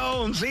 Jerry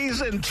Jones.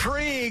 He's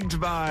intrigued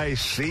by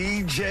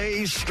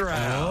C.J.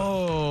 Stroud.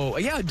 Oh,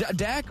 yeah.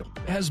 Dak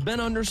has been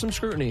under some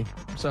scrutiny.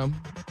 So,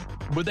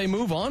 would they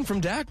move on from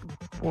Dak?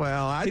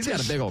 Well, he's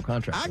got a big old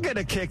contract. I get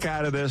a kick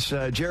out of this.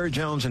 Jerry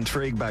Jones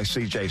intrigued by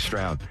C.J.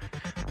 Stroud.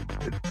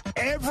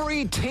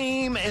 Every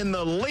team in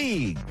the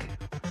league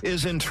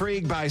is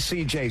intrigued by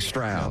C.J.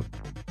 Stroud.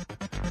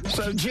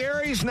 So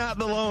Jerry's not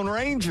the Lone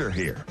Ranger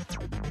here.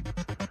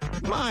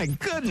 My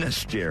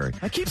goodness, Jerry.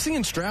 I keep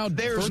seeing Stroud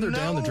further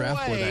down the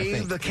draft board, I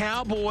think. The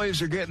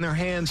Cowboys are getting their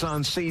hands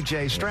on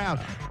C.J.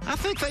 Stroud. I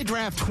think they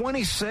draft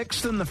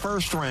 26th in the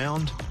first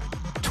round.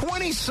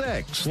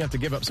 26. You have to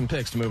give up some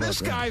picks to move on.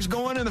 This guy's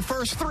going in the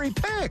first 3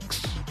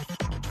 picks.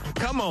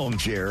 Come on,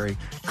 Jerry.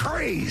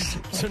 Crazy.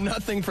 So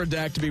nothing for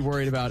Dak to be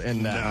worried about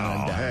in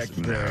that. No, heck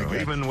no.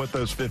 Even with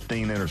those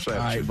 15 interceptions. All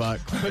right, Buck.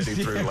 He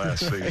threw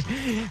last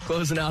season.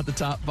 Closing out the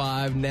top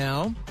 5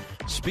 now.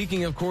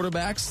 Speaking of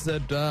quarterbacks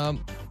that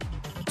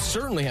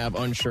certainly have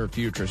unsure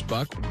futures,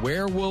 Buck,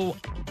 where will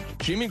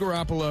Jimmy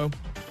Garoppolo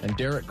and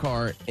Derek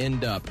Carr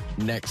end up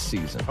next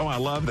season? Oh, I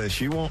love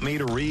this. You want me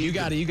to read? You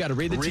got to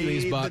read the tea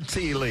leaves, Buck. Read the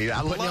tea leaves.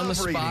 I love you on the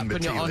spot.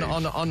 Putting you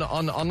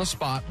on the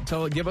spot.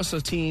 Give us a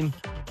team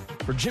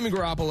for Jimmy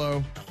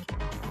Garoppolo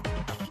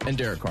and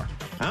Derek Carr.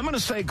 I'm going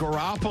to say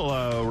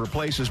Garoppolo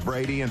replaces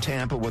Brady in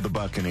Tampa with the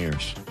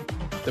Buccaneers.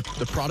 The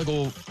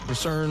prodigal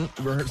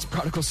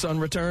son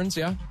returns,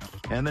 yeah?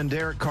 And then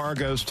Derek Carr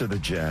goes to the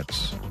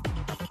Jets.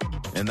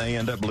 and they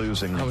end up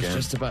losing I was again.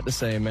 just about to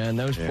say, man,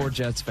 those poor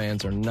Jets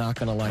fans are not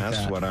going to like that.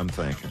 That's what I'm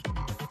thinking.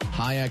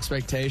 High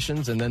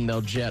expectations, and then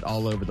they'll jet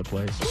all over the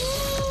place.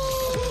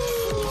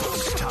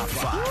 Bucks Top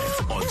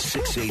 5 on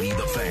 680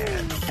 The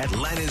Fan,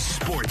 Atlanta's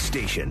sports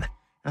station.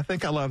 I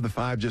think I love the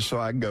 5 just so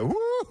I can go, woo.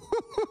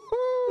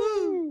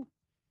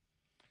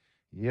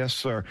 Yes,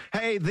 sir.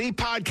 Hey, the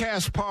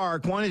Podcast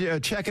Park. Wanted to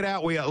check it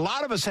out. A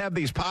lot of us have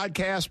these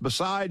podcasts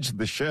besides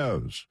the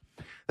shows.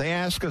 They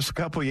asked us a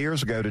couple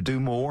years ago to do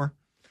more.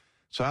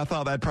 So I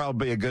thought that'd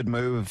probably be a good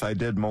move if I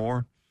did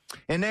more.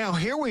 And now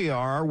here we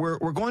are. We're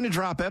going to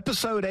drop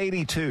episode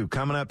 82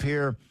 coming up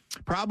here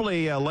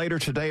probably later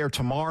today or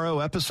tomorrow,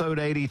 episode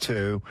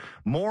 82.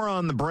 More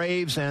on the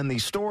Braves and the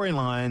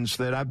storylines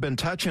that I've been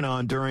touching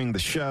on during the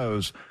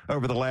shows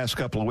over the last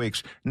couple of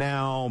weeks.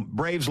 Now,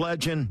 Braves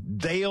legend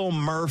Dale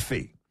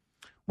Murphy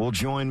will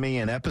join me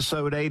in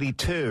episode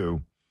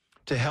 82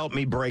 to help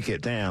me break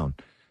it down.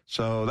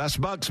 So that's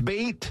Bucks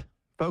Beat,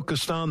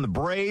 focused on the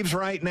Braves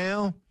right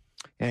now,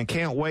 and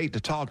can't wait to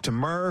talk to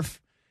Murph.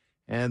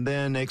 And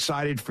then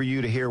excited for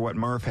you to hear what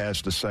Murph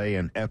has to say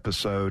in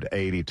episode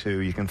 82.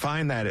 You can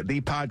find that at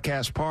The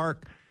Podcast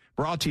Park,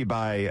 brought to you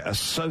by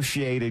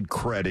Associated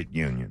Credit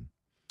Union.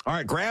 All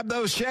right, grab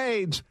those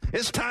shades.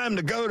 It's time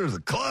to go to the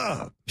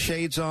club.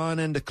 Shades on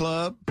in the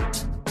club.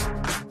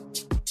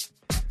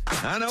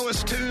 I know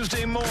it's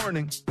Tuesday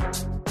morning,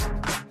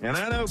 and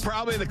I know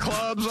probably the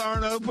clubs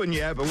aren't open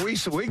yet, but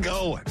we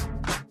going.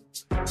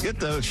 Get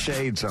those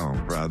shades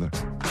on, brother.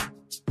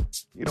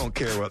 You don't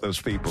care what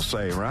those people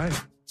say, right?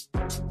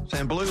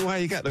 Saying, Blue, why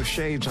you got those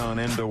shades on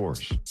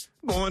indoors?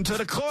 Going to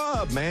the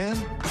club, man.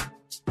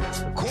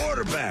 The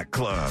quarterback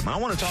club. I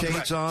want to talk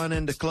shades on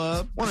in the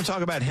club. I want to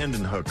talk about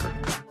Hendon Hooker.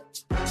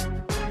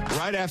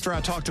 Right after I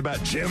talked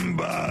about Jim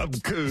Bob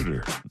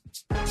Cooter.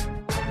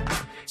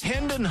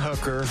 Hendon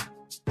Hooker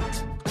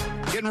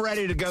getting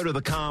ready to go to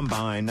the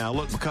combine. Now,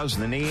 look, because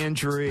of the knee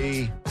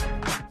injury,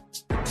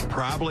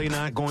 probably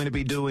not going to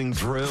be doing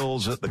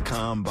drills at the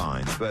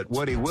combine. But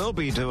what he will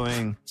be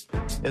doing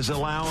is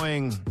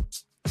allowing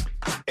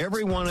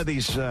every one of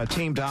these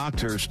team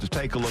doctors to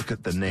take a look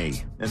at the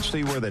knee and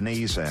see where the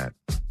knee's at.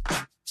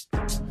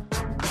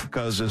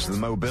 Because is the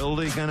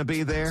mobility going to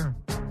be there?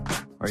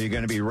 Are you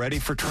going to be ready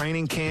for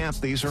training camp?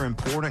 These are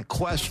important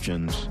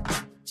questions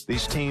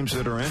these teams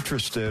that are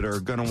interested are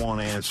going to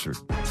want answered.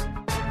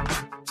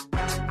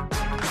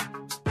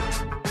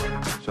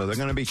 So they're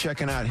going to be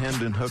checking out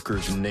Hendon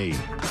Hooker's knee.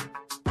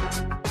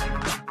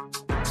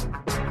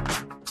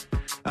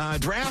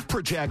 Draft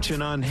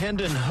projection on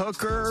Hendon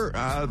Hooker.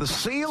 The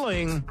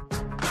ceiling,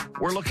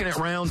 we're looking at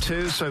round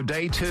 2, so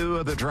day 2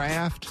 of the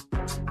draft.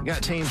 You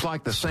got teams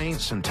like the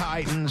Saints and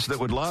Titans that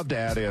would love to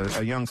add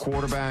a young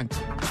quarterback.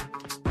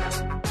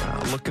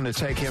 Looking to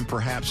take him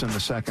perhaps in the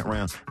second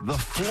round. The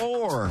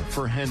floor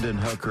for Hendon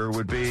Hooker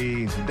would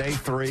be day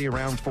 3,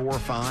 round 4 or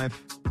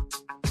 5.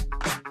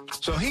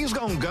 So he's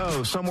going to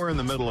go somewhere in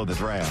the middle of the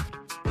draft.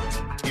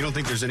 You don't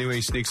think there's any way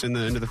he sneaks in the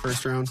end of the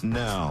first round?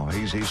 No,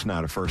 he's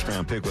not a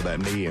first-round pick with that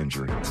knee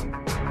injury.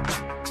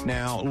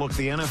 Now, look,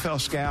 the NFL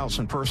scouts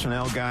and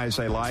personnel guys,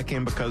 they like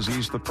him because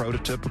he's the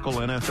prototypical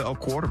NFL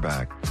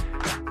quarterback.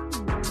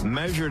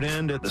 Measured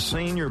end at the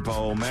Senior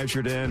Bowl,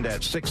 measured end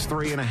at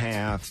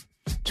 6'3.5",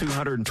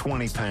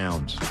 220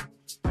 pounds.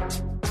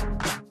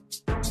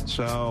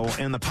 So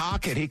in the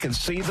pocket, he can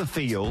see the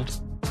field.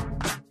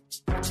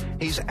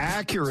 He's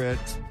accurate,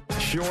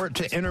 short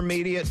to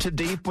intermediate to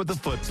deep with the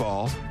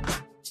football.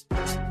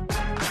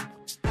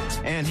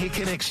 And he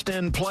can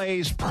extend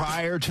plays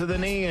prior to the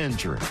knee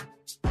injury.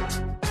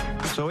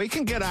 So he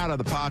can get out of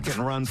the pocket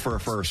and run for a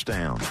first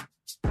down,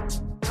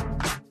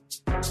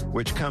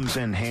 which comes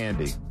in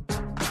handy.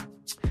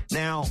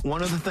 Now,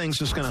 one of the things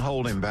that's going to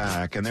hold him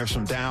back, and there's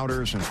some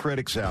doubters and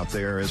critics out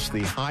there, is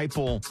the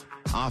Heupel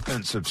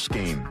offensive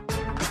scheme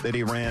that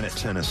he ran at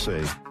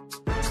Tennessee.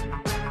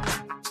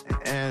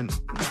 And,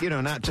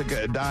 not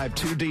to dive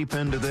too deep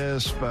into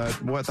this, but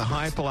what the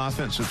Heupel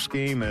offensive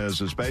scheme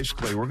is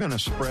basically we're going to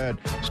spread.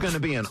 It's going to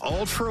be an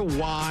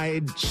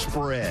ultra-wide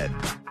spread.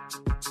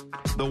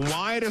 The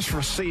widest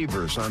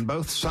receivers on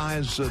both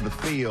sides of the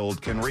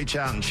field can reach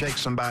out and shake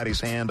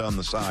somebody's hand on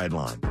the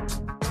sideline.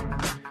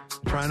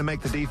 Trying to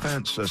make the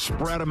defense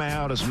spread them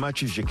out as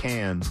much as you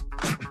can.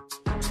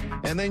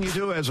 And then you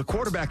do, as a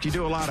quarterback, you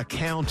do a lot of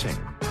counting.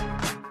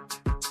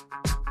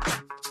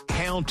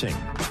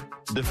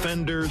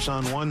 Defenders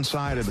on one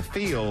side of the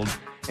field,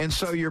 and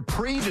so you're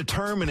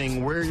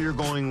predetermining where you're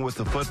going with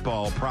the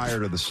football prior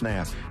to the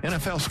snap.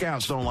 NFL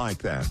scouts don't like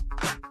that.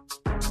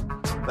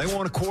 They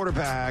want a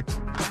quarterback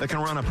that can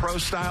run a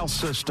pro-style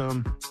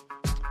system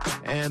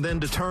and then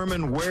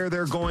determine where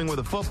they're going with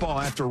the football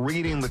after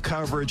reading the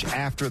coverage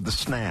after the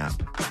snap.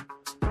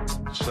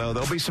 So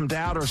there'll be some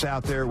doubters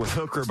out there with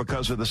Hooker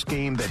because of the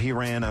scheme that he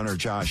ran under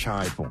Josh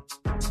Heupel.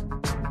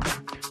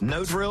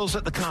 No drills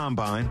at the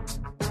combine.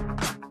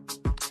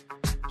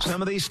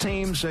 Some of these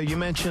teams, you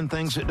mentioned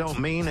things that don't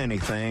mean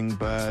anything,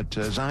 but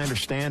as I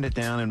understand it,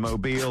 down in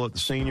Mobile at the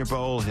Senior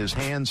Bowl, his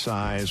hand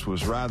size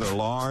was rather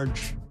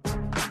large,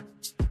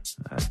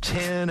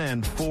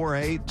 10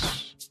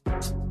 4/8.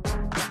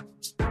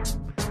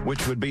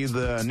 which would be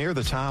near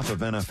the top of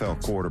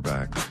NFL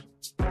quarterbacks.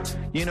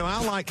 You know,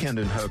 I like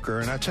Hendon Hooker,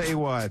 and I tell you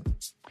what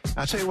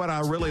I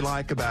really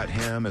like about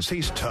him is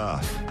he's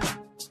tough.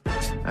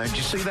 Did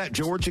you see that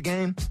Georgia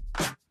game?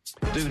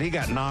 Dude, he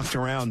got knocked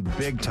around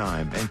big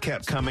time and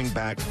kept coming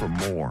back for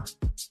more.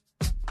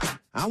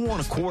 I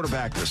want a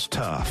quarterback that's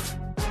tough,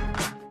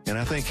 and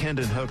I think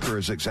Hendon Hooker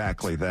is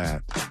exactly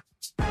that.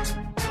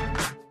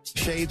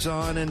 Shades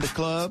on into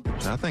club.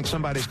 I think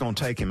somebody's going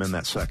to take him in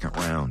that second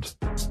round.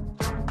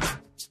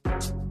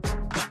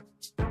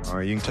 All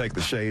right, you can take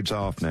the shades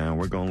off now.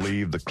 We're going to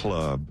leave the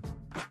club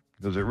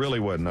because it really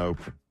wasn't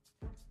open.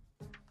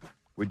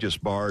 We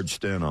just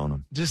barged in on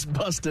them. Just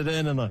busted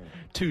in on a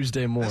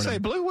Tuesday morning. I say,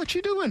 Blue, what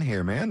you doing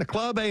here, man? The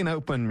club ain't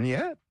open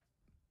yet.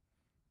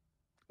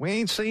 We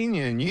ain't seen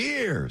you in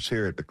years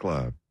here at the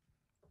club.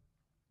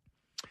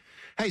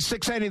 Hey,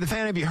 680 The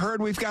Fan, have you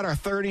heard we've got our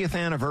 30th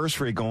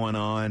anniversary going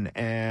on,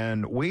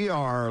 and we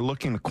are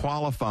looking to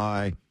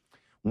qualify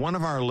one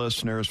of our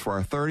listeners for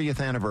our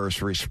 30th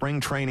anniversary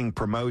spring training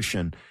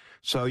promotion.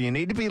 So you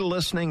need to be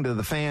listening to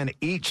The Fan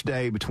each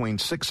day between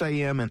 6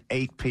 a.m. and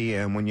 8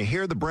 p.m. When you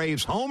hear the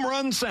Braves home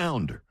run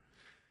sounder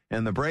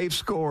and the Braves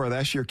score,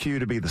 that's your cue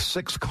to be the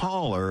sixth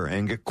caller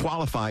and get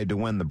qualified to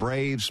win the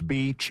Braves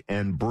Beach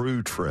and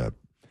Brew trip.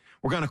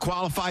 We're going to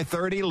qualify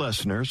 30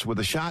 listeners with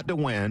a shot to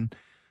win.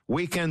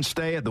 Weekend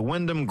stay at the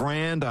Wyndham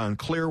Grand on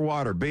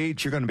Clearwater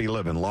Beach. You're going to be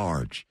living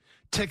large.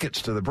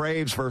 Tickets to the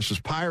Braves versus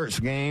Pirates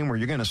game where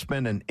you're going to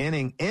spend an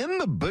inning in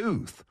the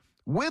booth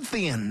with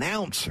the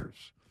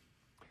announcers.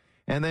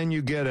 And then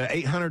you get an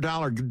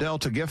 $800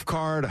 Delta gift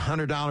card,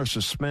 $100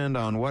 to spend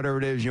on whatever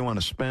it is you want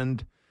to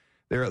spend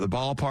there at the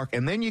ballpark.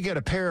 And then you get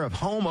a pair of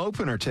home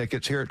opener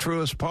tickets here at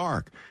Truist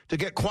Park. To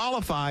get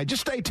qualified,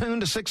 just stay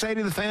tuned to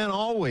 680 The Fan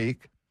all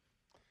week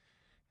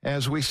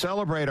as we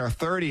celebrate our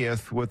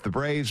 30th with the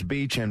Braves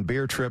Beach and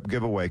Beer Trip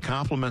giveaway.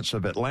 Compliments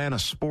of Atlanta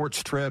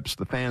Sports Trips,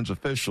 the Fan's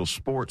official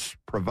sports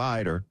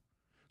provider,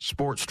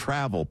 sports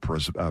travel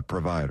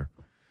provider.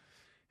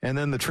 And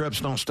then the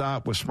trips don't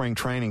stop with spring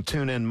training.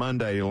 Tune in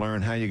Monday to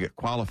learn how you get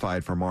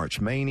qualified for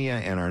March Mania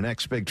and our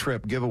next big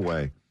trip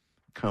giveaway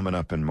coming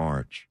up in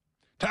March.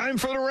 Time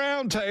for the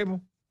round table.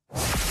 The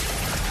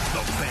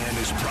Fan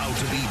is proud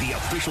to be the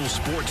official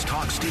sports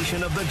talk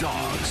station of the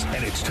Dogs.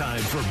 And it's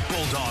time for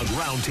Bulldog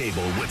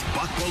Roundtable with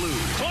Buck Belue.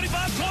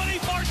 25-20,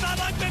 far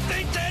sideline,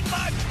 15,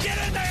 10-5,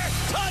 get in there,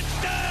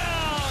 touchdown!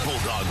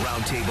 Bulldog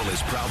Roundtable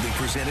is proudly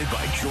presented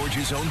by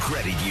Georgia's own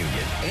credit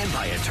union and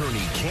by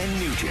attorney Ken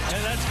Nugent.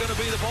 And that's going to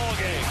be the ball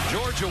game.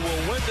 Georgia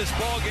will win this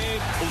ball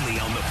game. Only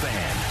on The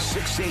Fan,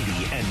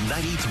 680 and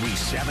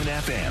 93.7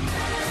 FM.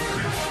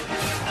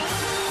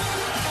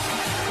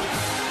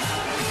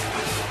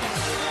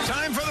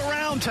 Time for the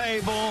round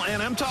table,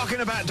 and I'm talking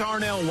about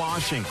Darnell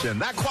Washington.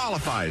 That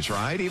qualifies,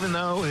 right? Even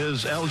though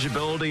his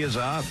eligibility is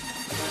up.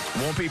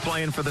 Won't be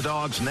playing for the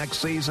Dogs next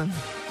season.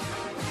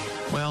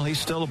 Well, he's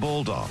still a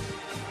Bulldog.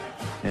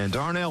 And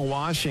Darnell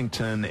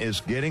Washington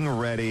is getting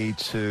ready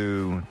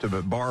to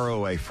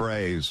borrow a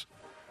phrase,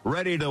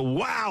 ready to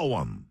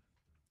wow him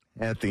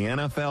at the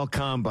NFL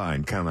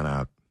Combine coming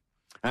up.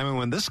 I mean,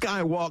 when this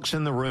guy walks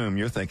in the room,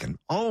 you're thinking,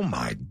 oh,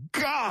 my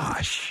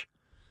gosh,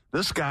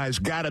 this guy's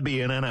got to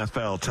be an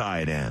NFL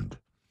tight end.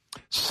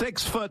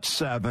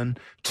 6'7",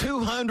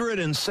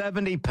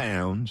 270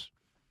 pounds.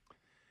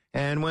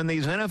 And when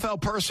these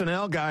NFL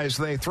personnel guys,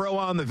 they throw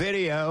on the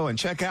video and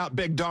check out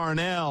Big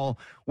Darnell,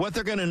 what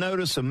they're going to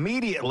notice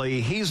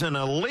immediately, he's an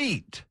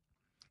elite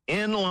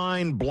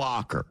inline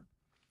blocker,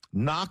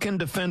 knocking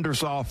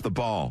defenders off the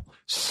ball,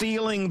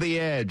 sealing the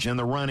edge in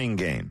the running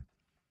game.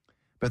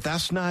 But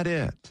that's not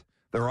it.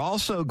 They're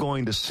also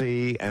going to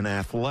see an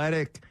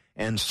athletic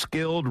and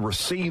skilled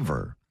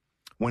receiver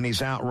when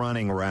he's out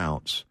running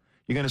routes.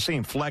 You're going to see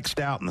him flexed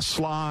out in the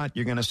slot.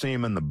 You're going to see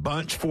him in the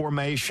bunch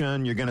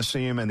formation. You're going to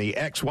see him in the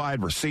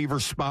X-wide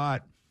receiver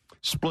spot,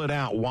 split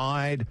out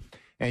wide.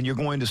 And you're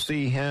going to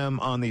see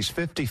him on these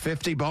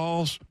 50-50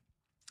 balls.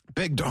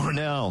 Big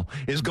Darnell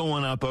is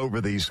going up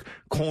over these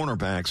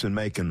cornerbacks and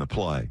making the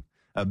play.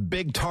 A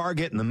big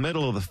target in the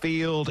middle of the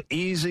field,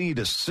 easy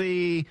to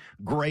see,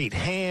 great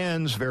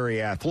hands,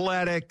 very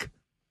athletic.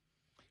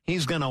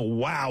 He's going to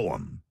wow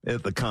them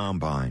at the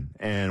Combine.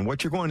 And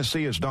what you're going to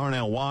see is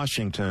Darnell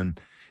Washington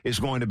is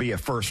going to be a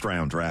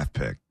first-round draft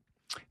pick.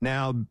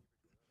 Now,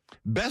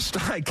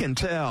 best I can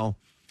tell,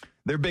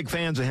 they're big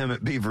fans of him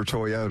at Beaver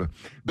Toyota.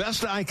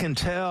 Best I can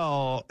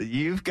tell,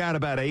 you've got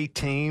about 8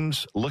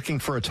 teams looking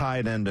for a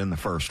tight end in the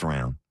first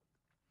round.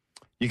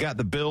 You got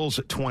the Bills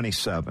at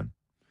 27.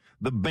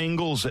 The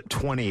Bengals at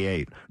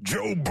 28.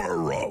 Joe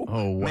Burrow.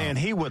 Oh, wow. Man,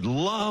 he would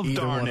love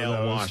Either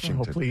Darnell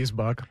Washington. Oh, please,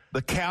 Buck.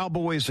 The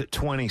Cowboys at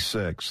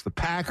 26. The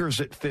Packers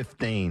at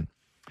 15.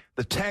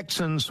 The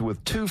Texans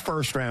with 2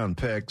 first-round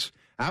picks.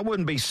 I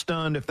wouldn't be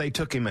stunned if they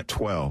took him at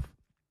 12.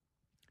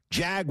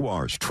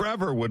 Jaguars.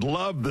 Trevor would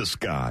love this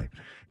guy.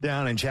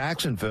 Down in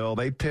Jacksonville,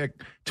 they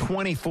picked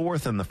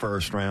 24th in the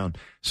first round.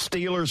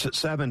 Steelers at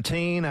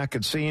 17. I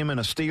could see him in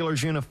a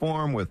Steelers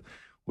uniform with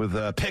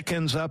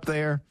Pickens up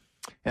there.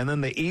 And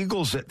then the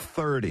Eagles at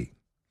 30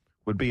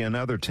 would be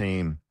another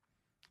team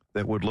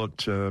that would look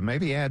to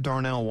maybe add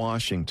Darnell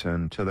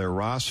Washington to their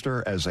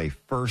roster as a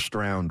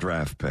first-round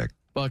draft pick?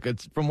 Buck,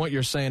 from what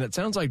you're saying, it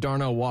sounds like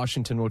Darnell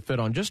Washington would fit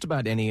on just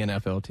about any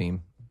NFL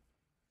team.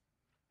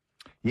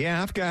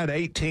 Yeah, I've got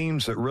 8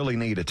 teams that really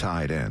need a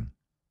tight end,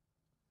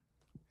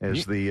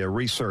 as the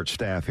research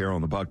staff here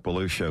on the Buck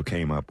Belue Show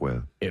came up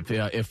with. If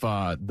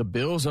the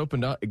Bills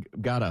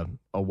got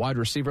a wide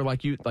receiver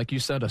like you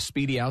said, a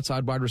speedy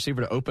outside wide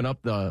receiver to open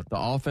up the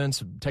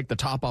offense, take the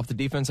top off the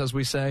defense, as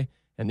we say,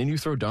 and then you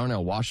throw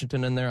Darnell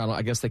Washington in there,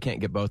 I guess they can't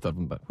get both of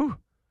them, but whew.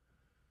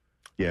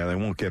 Yeah, they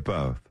won't get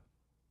both.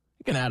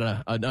 You can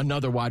add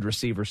another wide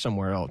receiver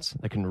somewhere else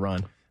that can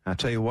run. I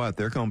tell you what,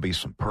 there are going to be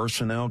some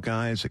personnel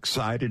guys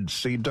excited to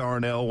see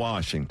Darnell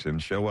Washington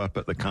show up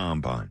at the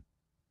Combine.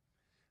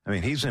 I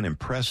mean, he's an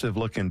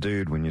impressive-looking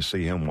dude when you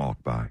see him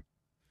walk by.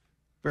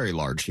 Very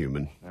large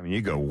human. I mean,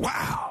 you go,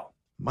 wow,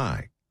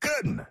 my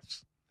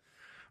goodness.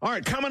 All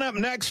right, coming up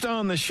next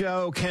on the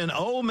show, can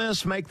Ole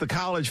Miss make the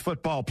college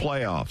football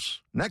playoffs?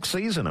 Next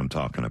season, I'm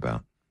talking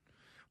about.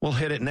 We'll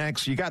hit it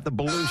next. You got the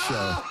Belue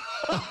Show.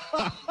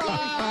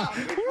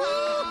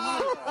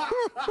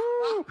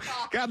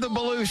 Got the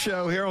Belue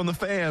Show here on the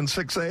Fan,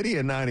 680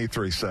 and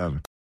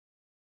 93.7.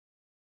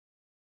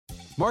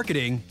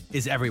 Marketing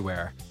is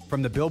everywhere.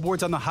 From the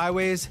billboards on the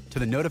highways to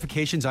the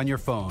notifications on your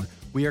phone,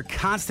 we are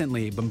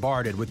constantly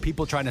bombarded with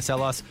people trying to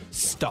sell us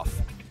stuff.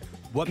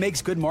 What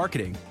makes good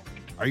marketing?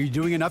 Are you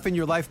doing enough in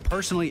your life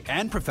personally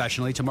and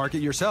professionally to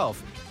market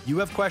yourself? You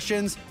have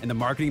questions, and the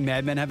Marketing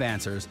Madmen have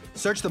answers.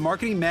 Search the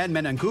Marketing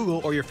Madmen on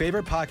Google or your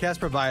favorite podcast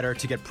provider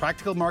to get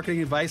practical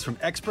marketing advice from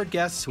expert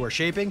guests who are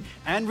shaping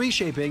and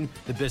reshaping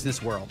the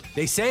business world.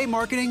 They say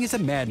marketing is a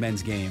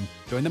madman's game.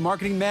 Join the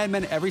Marketing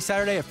Madmen every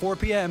Saturday at 4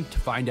 p.m. to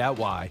find out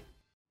why.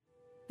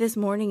 This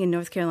morning in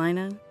North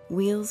Carolina,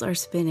 wheels are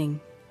spinning.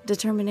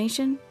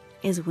 Determination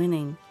is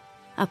winning.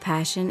 A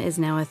passion is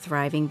now a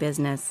thriving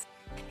business,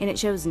 and it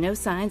shows no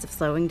signs of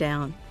slowing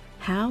down.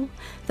 How?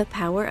 The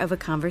power of a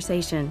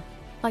conversation,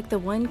 like the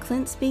one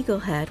Clint Spiegel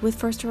had with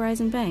First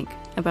Horizon Bank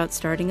about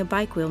starting a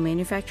bike wheel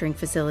manufacturing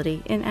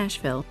facility in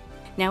Asheville.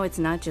 Now it's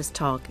not just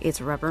talk,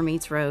 it's rubber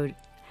meets road.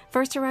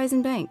 First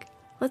Horizon Bank.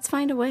 Let's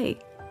find a way.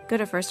 Go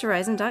to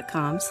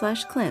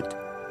firsthorizon.com/Clint.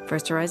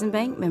 First Horizon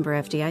Bank, member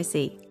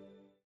FDIC.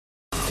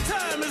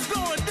 Time is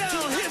going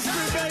down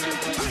history, baby.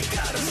 I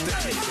gotta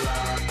stay.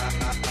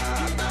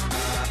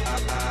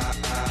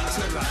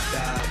 Till I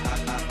die.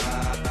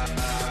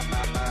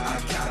 I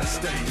gotta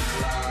stay.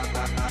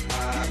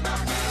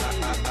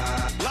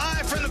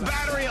 Live from the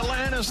Battery,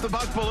 Atlanta's the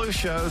Buck Belue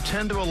Show,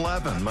 10 to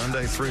 11,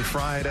 Monday through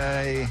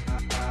Friday.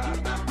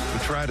 We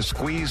try to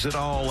squeeze it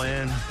all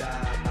in.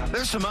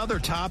 There's some other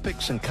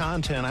topics and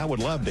content I would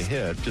love to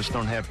hit, just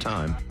don't have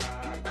time.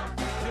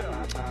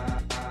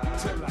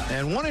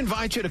 And want to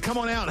invite you to come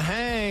on out and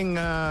hang.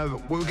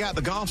 We've got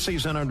the golf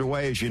season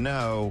underway, as you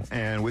know,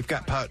 and we've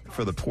got putt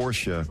for the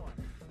Porsche.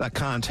 That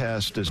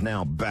contest is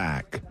now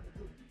back.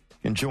 You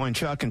can join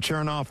Chuck and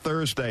Chernoff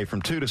Thursday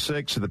from 2 to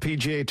 6 at the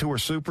PGA Tour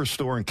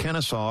Superstore in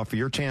Kennesaw for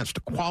your chance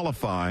to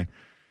qualify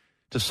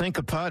to sink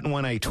a putt and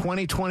win a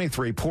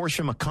 2023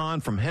 Porsche Macan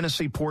from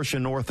Hennessy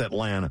Porsche North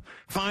Atlanta.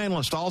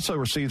 Finalist also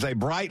receives a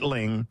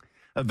Breitling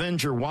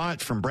Avenger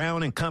watch from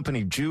Brown &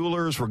 Company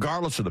Jewelers,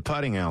 regardless of the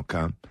putting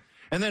outcome.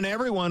 And then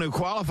everyone who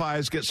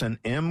qualifies gets an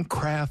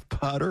M-Craft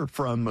putter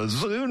from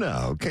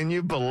Mizuno. Can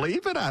you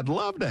believe it? I'd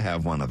love to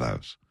have one of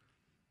those.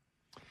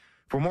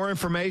 For more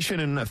information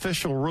and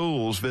official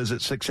rules, visit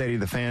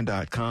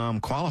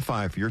 680thefan.com.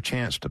 Qualify for your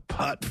chance to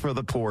putt for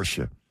the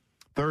Porsche.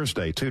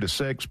 Thursday, 2 to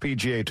 6,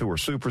 PGA Tour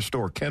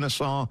Superstore,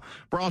 Kennesaw.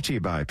 Brought to you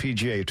by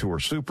PGA Tour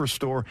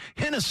Superstore,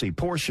 Hennessy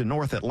Porsche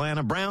North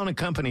Atlanta, Brown &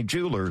 Company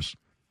Jewelers,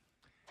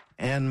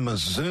 and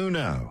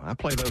Mizuno. I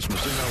play those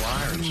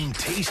Mizuno irons.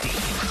 Tasty.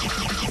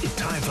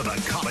 Time for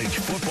the College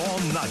Football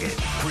Nugget.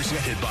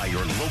 Presented by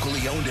your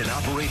locally owned and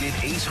operated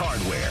Ace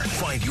Hardware.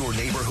 Find your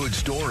neighborhood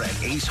store at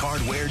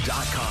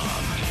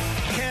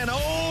acehardware.com. Can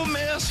Ole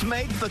Miss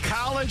make the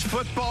college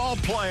football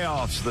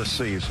playoffs this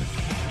season?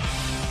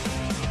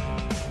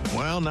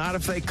 Well, not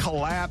if they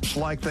collapse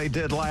like they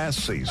did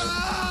last season.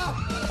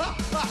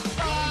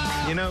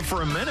 You know,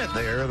 for a minute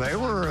there, they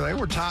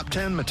were top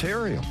 10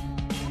 material.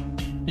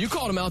 You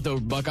called him out, though,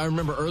 Buck. I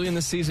remember early in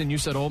the season you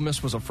said Ole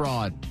Miss was a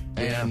fraud,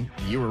 and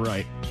you were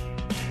right.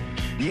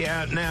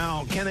 Yeah,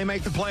 now, can they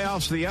make the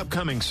playoffs the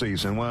upcoming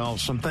season? Well,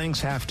 some things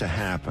have to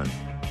happen.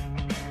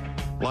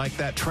 Like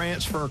that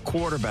transfer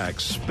quarterback,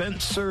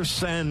 Spencer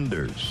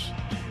Sanders.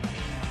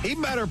 He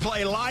better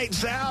play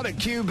lights out at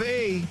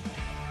QB.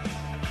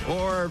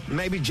 Or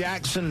maybe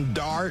Jackson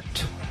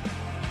Dart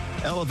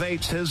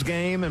elevates his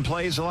game and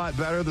plays a lot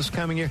better this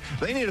coming year.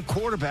 They need a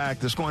quarterback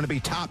that's going to be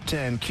top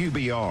 10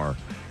 QBR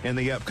in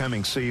the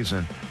upcoming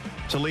season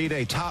to lead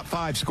a top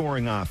 5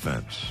 scoring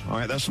offense. All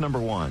right, that's number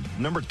one.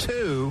 Number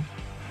two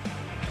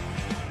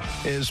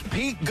is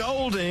Pete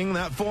Golding,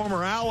 that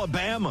former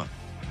Alabama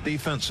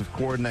defensive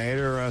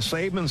coordinator.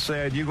 Saban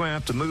said, you're going to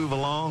have to move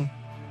along.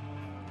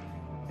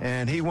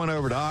 And he went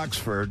over to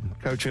Oxford,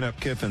 coaching up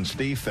Kiffin's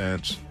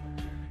defense.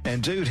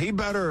 And, dude, he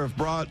better have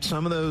brought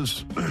some of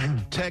those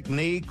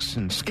techniques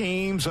and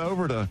schemes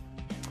over to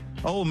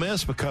Ole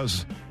Miss,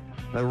 because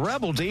the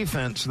Rebel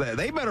defense,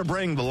 they better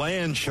bring the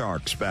Land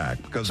Sharks back,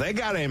 because they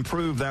got to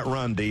improve that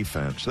run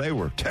defense. They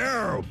were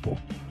terrible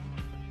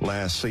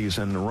last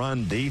season, the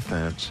run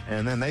defense,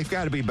 and then they've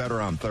got to be better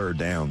on third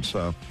down.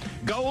 So,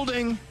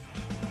 Golding,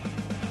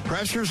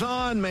 pressure's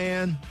on,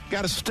 man.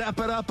 Got to step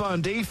it up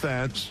on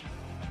defense.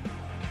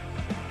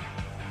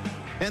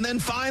 And then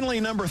finally,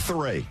 number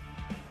 3.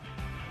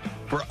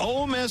 For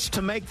Ole Miss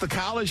to make the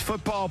college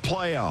football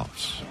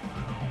playoffs,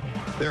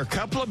 there are a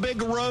couple of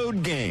big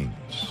road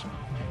games.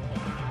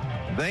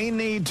 They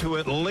need to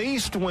at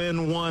least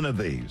win one of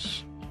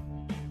these.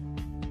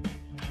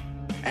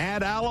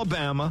 At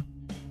Alabama,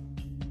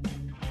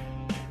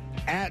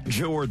 at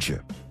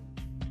Georgia.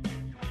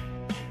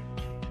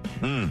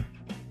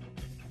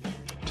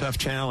 Tough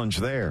challenge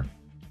there.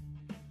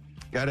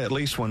 Got to at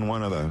least win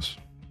one of those.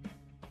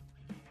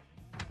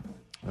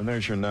 And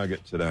there's your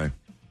nugget today.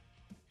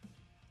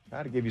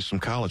 Got to give you some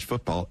college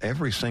football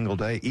every single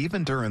day,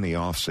 even during the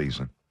off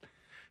season.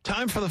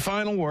 Time for the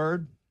final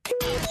word.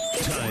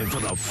 Time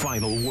for the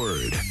final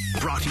word.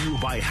 Brought to you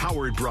by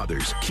Howard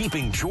Brothers,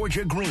 keeping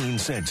Georgia green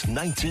since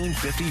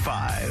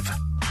 1955.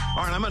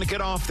 All right, I'm going to get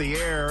off the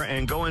air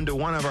and go into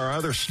one of our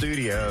other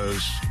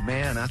studios.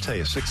 Man, I tell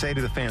you,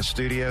 680 The Fan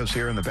Studios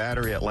here in the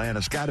Battery, Atlanta.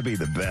 It's got to be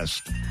the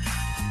best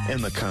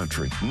in the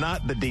country.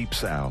 Not the Deep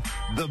South.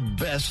 The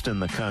best in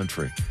the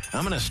country.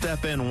 I'm going to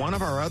step in one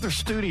of our other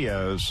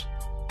studios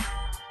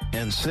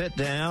and sit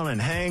down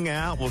and hang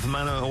out with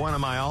one of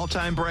my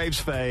all-time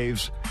Braves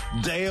faves,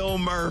 Dale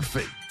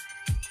Murphy.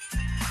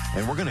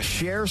 And we're going to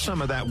share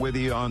some of that with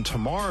you on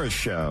tomorrow's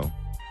show,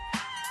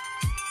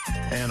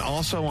 and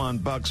also on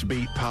Bucks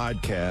Beat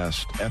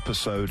Podcast,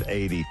 episode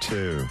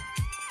 82.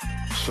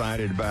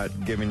 Excited about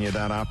giving you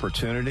that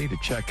opportunity to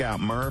check out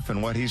Murph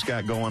and what he's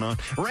got going on.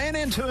 Ran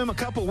into him a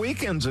couple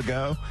weekends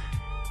ago.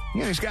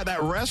 You know, he's got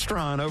that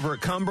restaurant over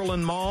at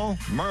Cumberland Mall,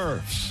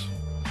 Murph's.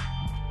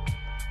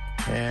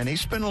 And he's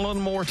spending a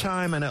little more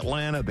time in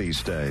Atlanta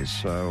these days.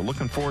 So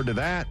looking forward to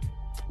that.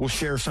 We'll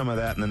share some of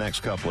that in the next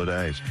couple of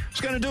days. It's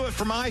going to do it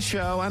for my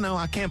show. I know,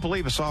 I can't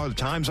believe it's all the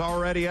time's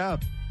already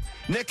up.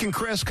 Nick and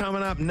Chris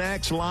coming up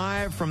next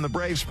live from the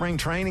Brave Spring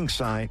Training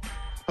site.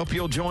 Hope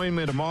you'll join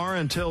me tomorrow.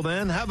 Until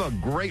then, have a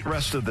great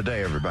rest of the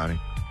day, everybody.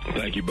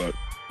 Thank you, Buck.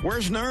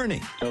 Where's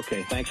Nerney?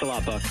 Okay, thanks a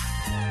lot, Buck.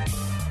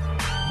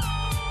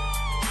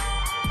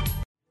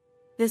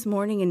 This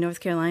morning in North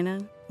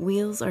Carolina,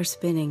 wheels are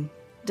spinning.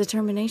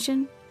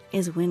 Determination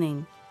is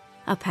winning.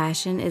 A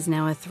passion is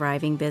now a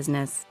thriving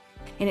business,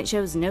 and it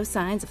shows no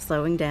signs of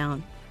slowing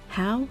down.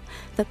 How?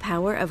 The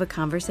power of a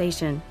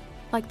conversation,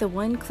 like the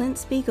one Clint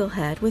Spiegel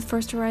had with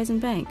First Horizon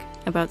Bank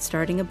about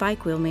starting a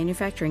bike wheel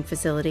manufacturing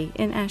facility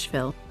in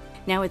Asheville.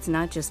 Now it's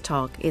not just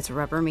talk, it's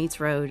rubber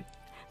meets road.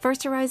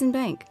 First Horizon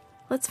Bank.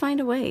 Let's find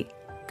a way.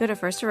 Go to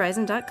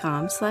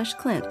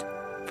firsthorizon.com/Clint.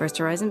 First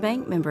Horizon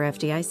Bank, member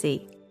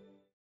FDIC.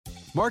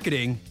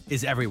 Marketing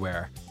is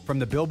everywhere. From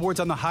the billboards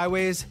on the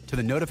highways to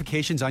the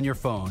notifications on your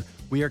phone,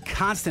 we are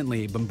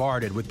constantly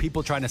bombarded with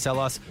people trying to sell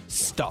us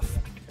stuff.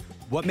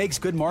 What makes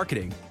good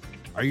marketing?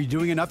 Are you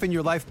doing enough in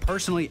your life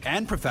personally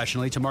and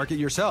professionally to market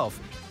yourself?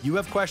 You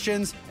have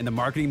questions, and the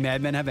Marketing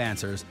Madmen have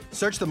answers.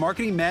 Search the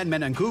Marketing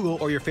Madmen on Google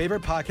or your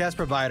favorite podcast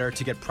provider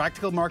to get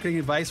practical marketing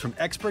advice from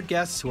expert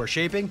guests who are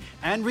shaping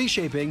and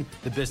reshaping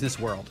the business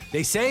world.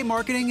 They say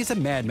marketing is a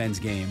madman's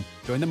game.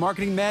 Join the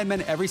Marketing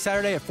Madmen every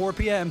Saturday at 4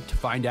 p.m. to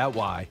find out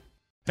why.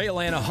 Hey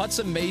Atlanta,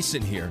 Hudson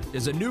Mason here.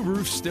 Is a new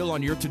roof still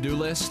on your to-do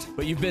list,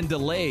 but you've been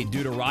delayed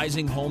due to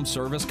rising home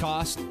service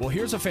costs? Well,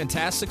 here's a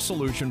fantastic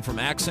solution from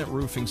Accent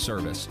Roofing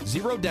Service.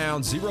 0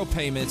 down, 0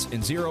 payments,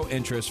 and 0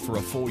 interest for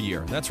a full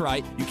year. That's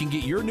right, you can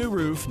get your new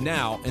roof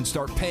now and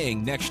start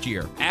paying next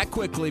year. Act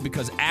quickly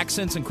because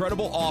Accent's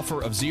incredible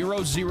offer of 000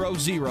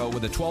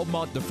 with a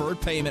 12-month deferred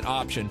payment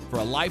option for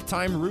a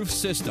lifetime roof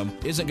system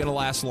isn't going to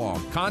last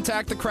long.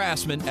 Contact the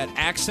craftsman at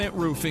Accent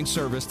Roofing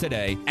Service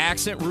today,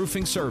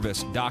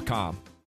 accentroofingservice.com.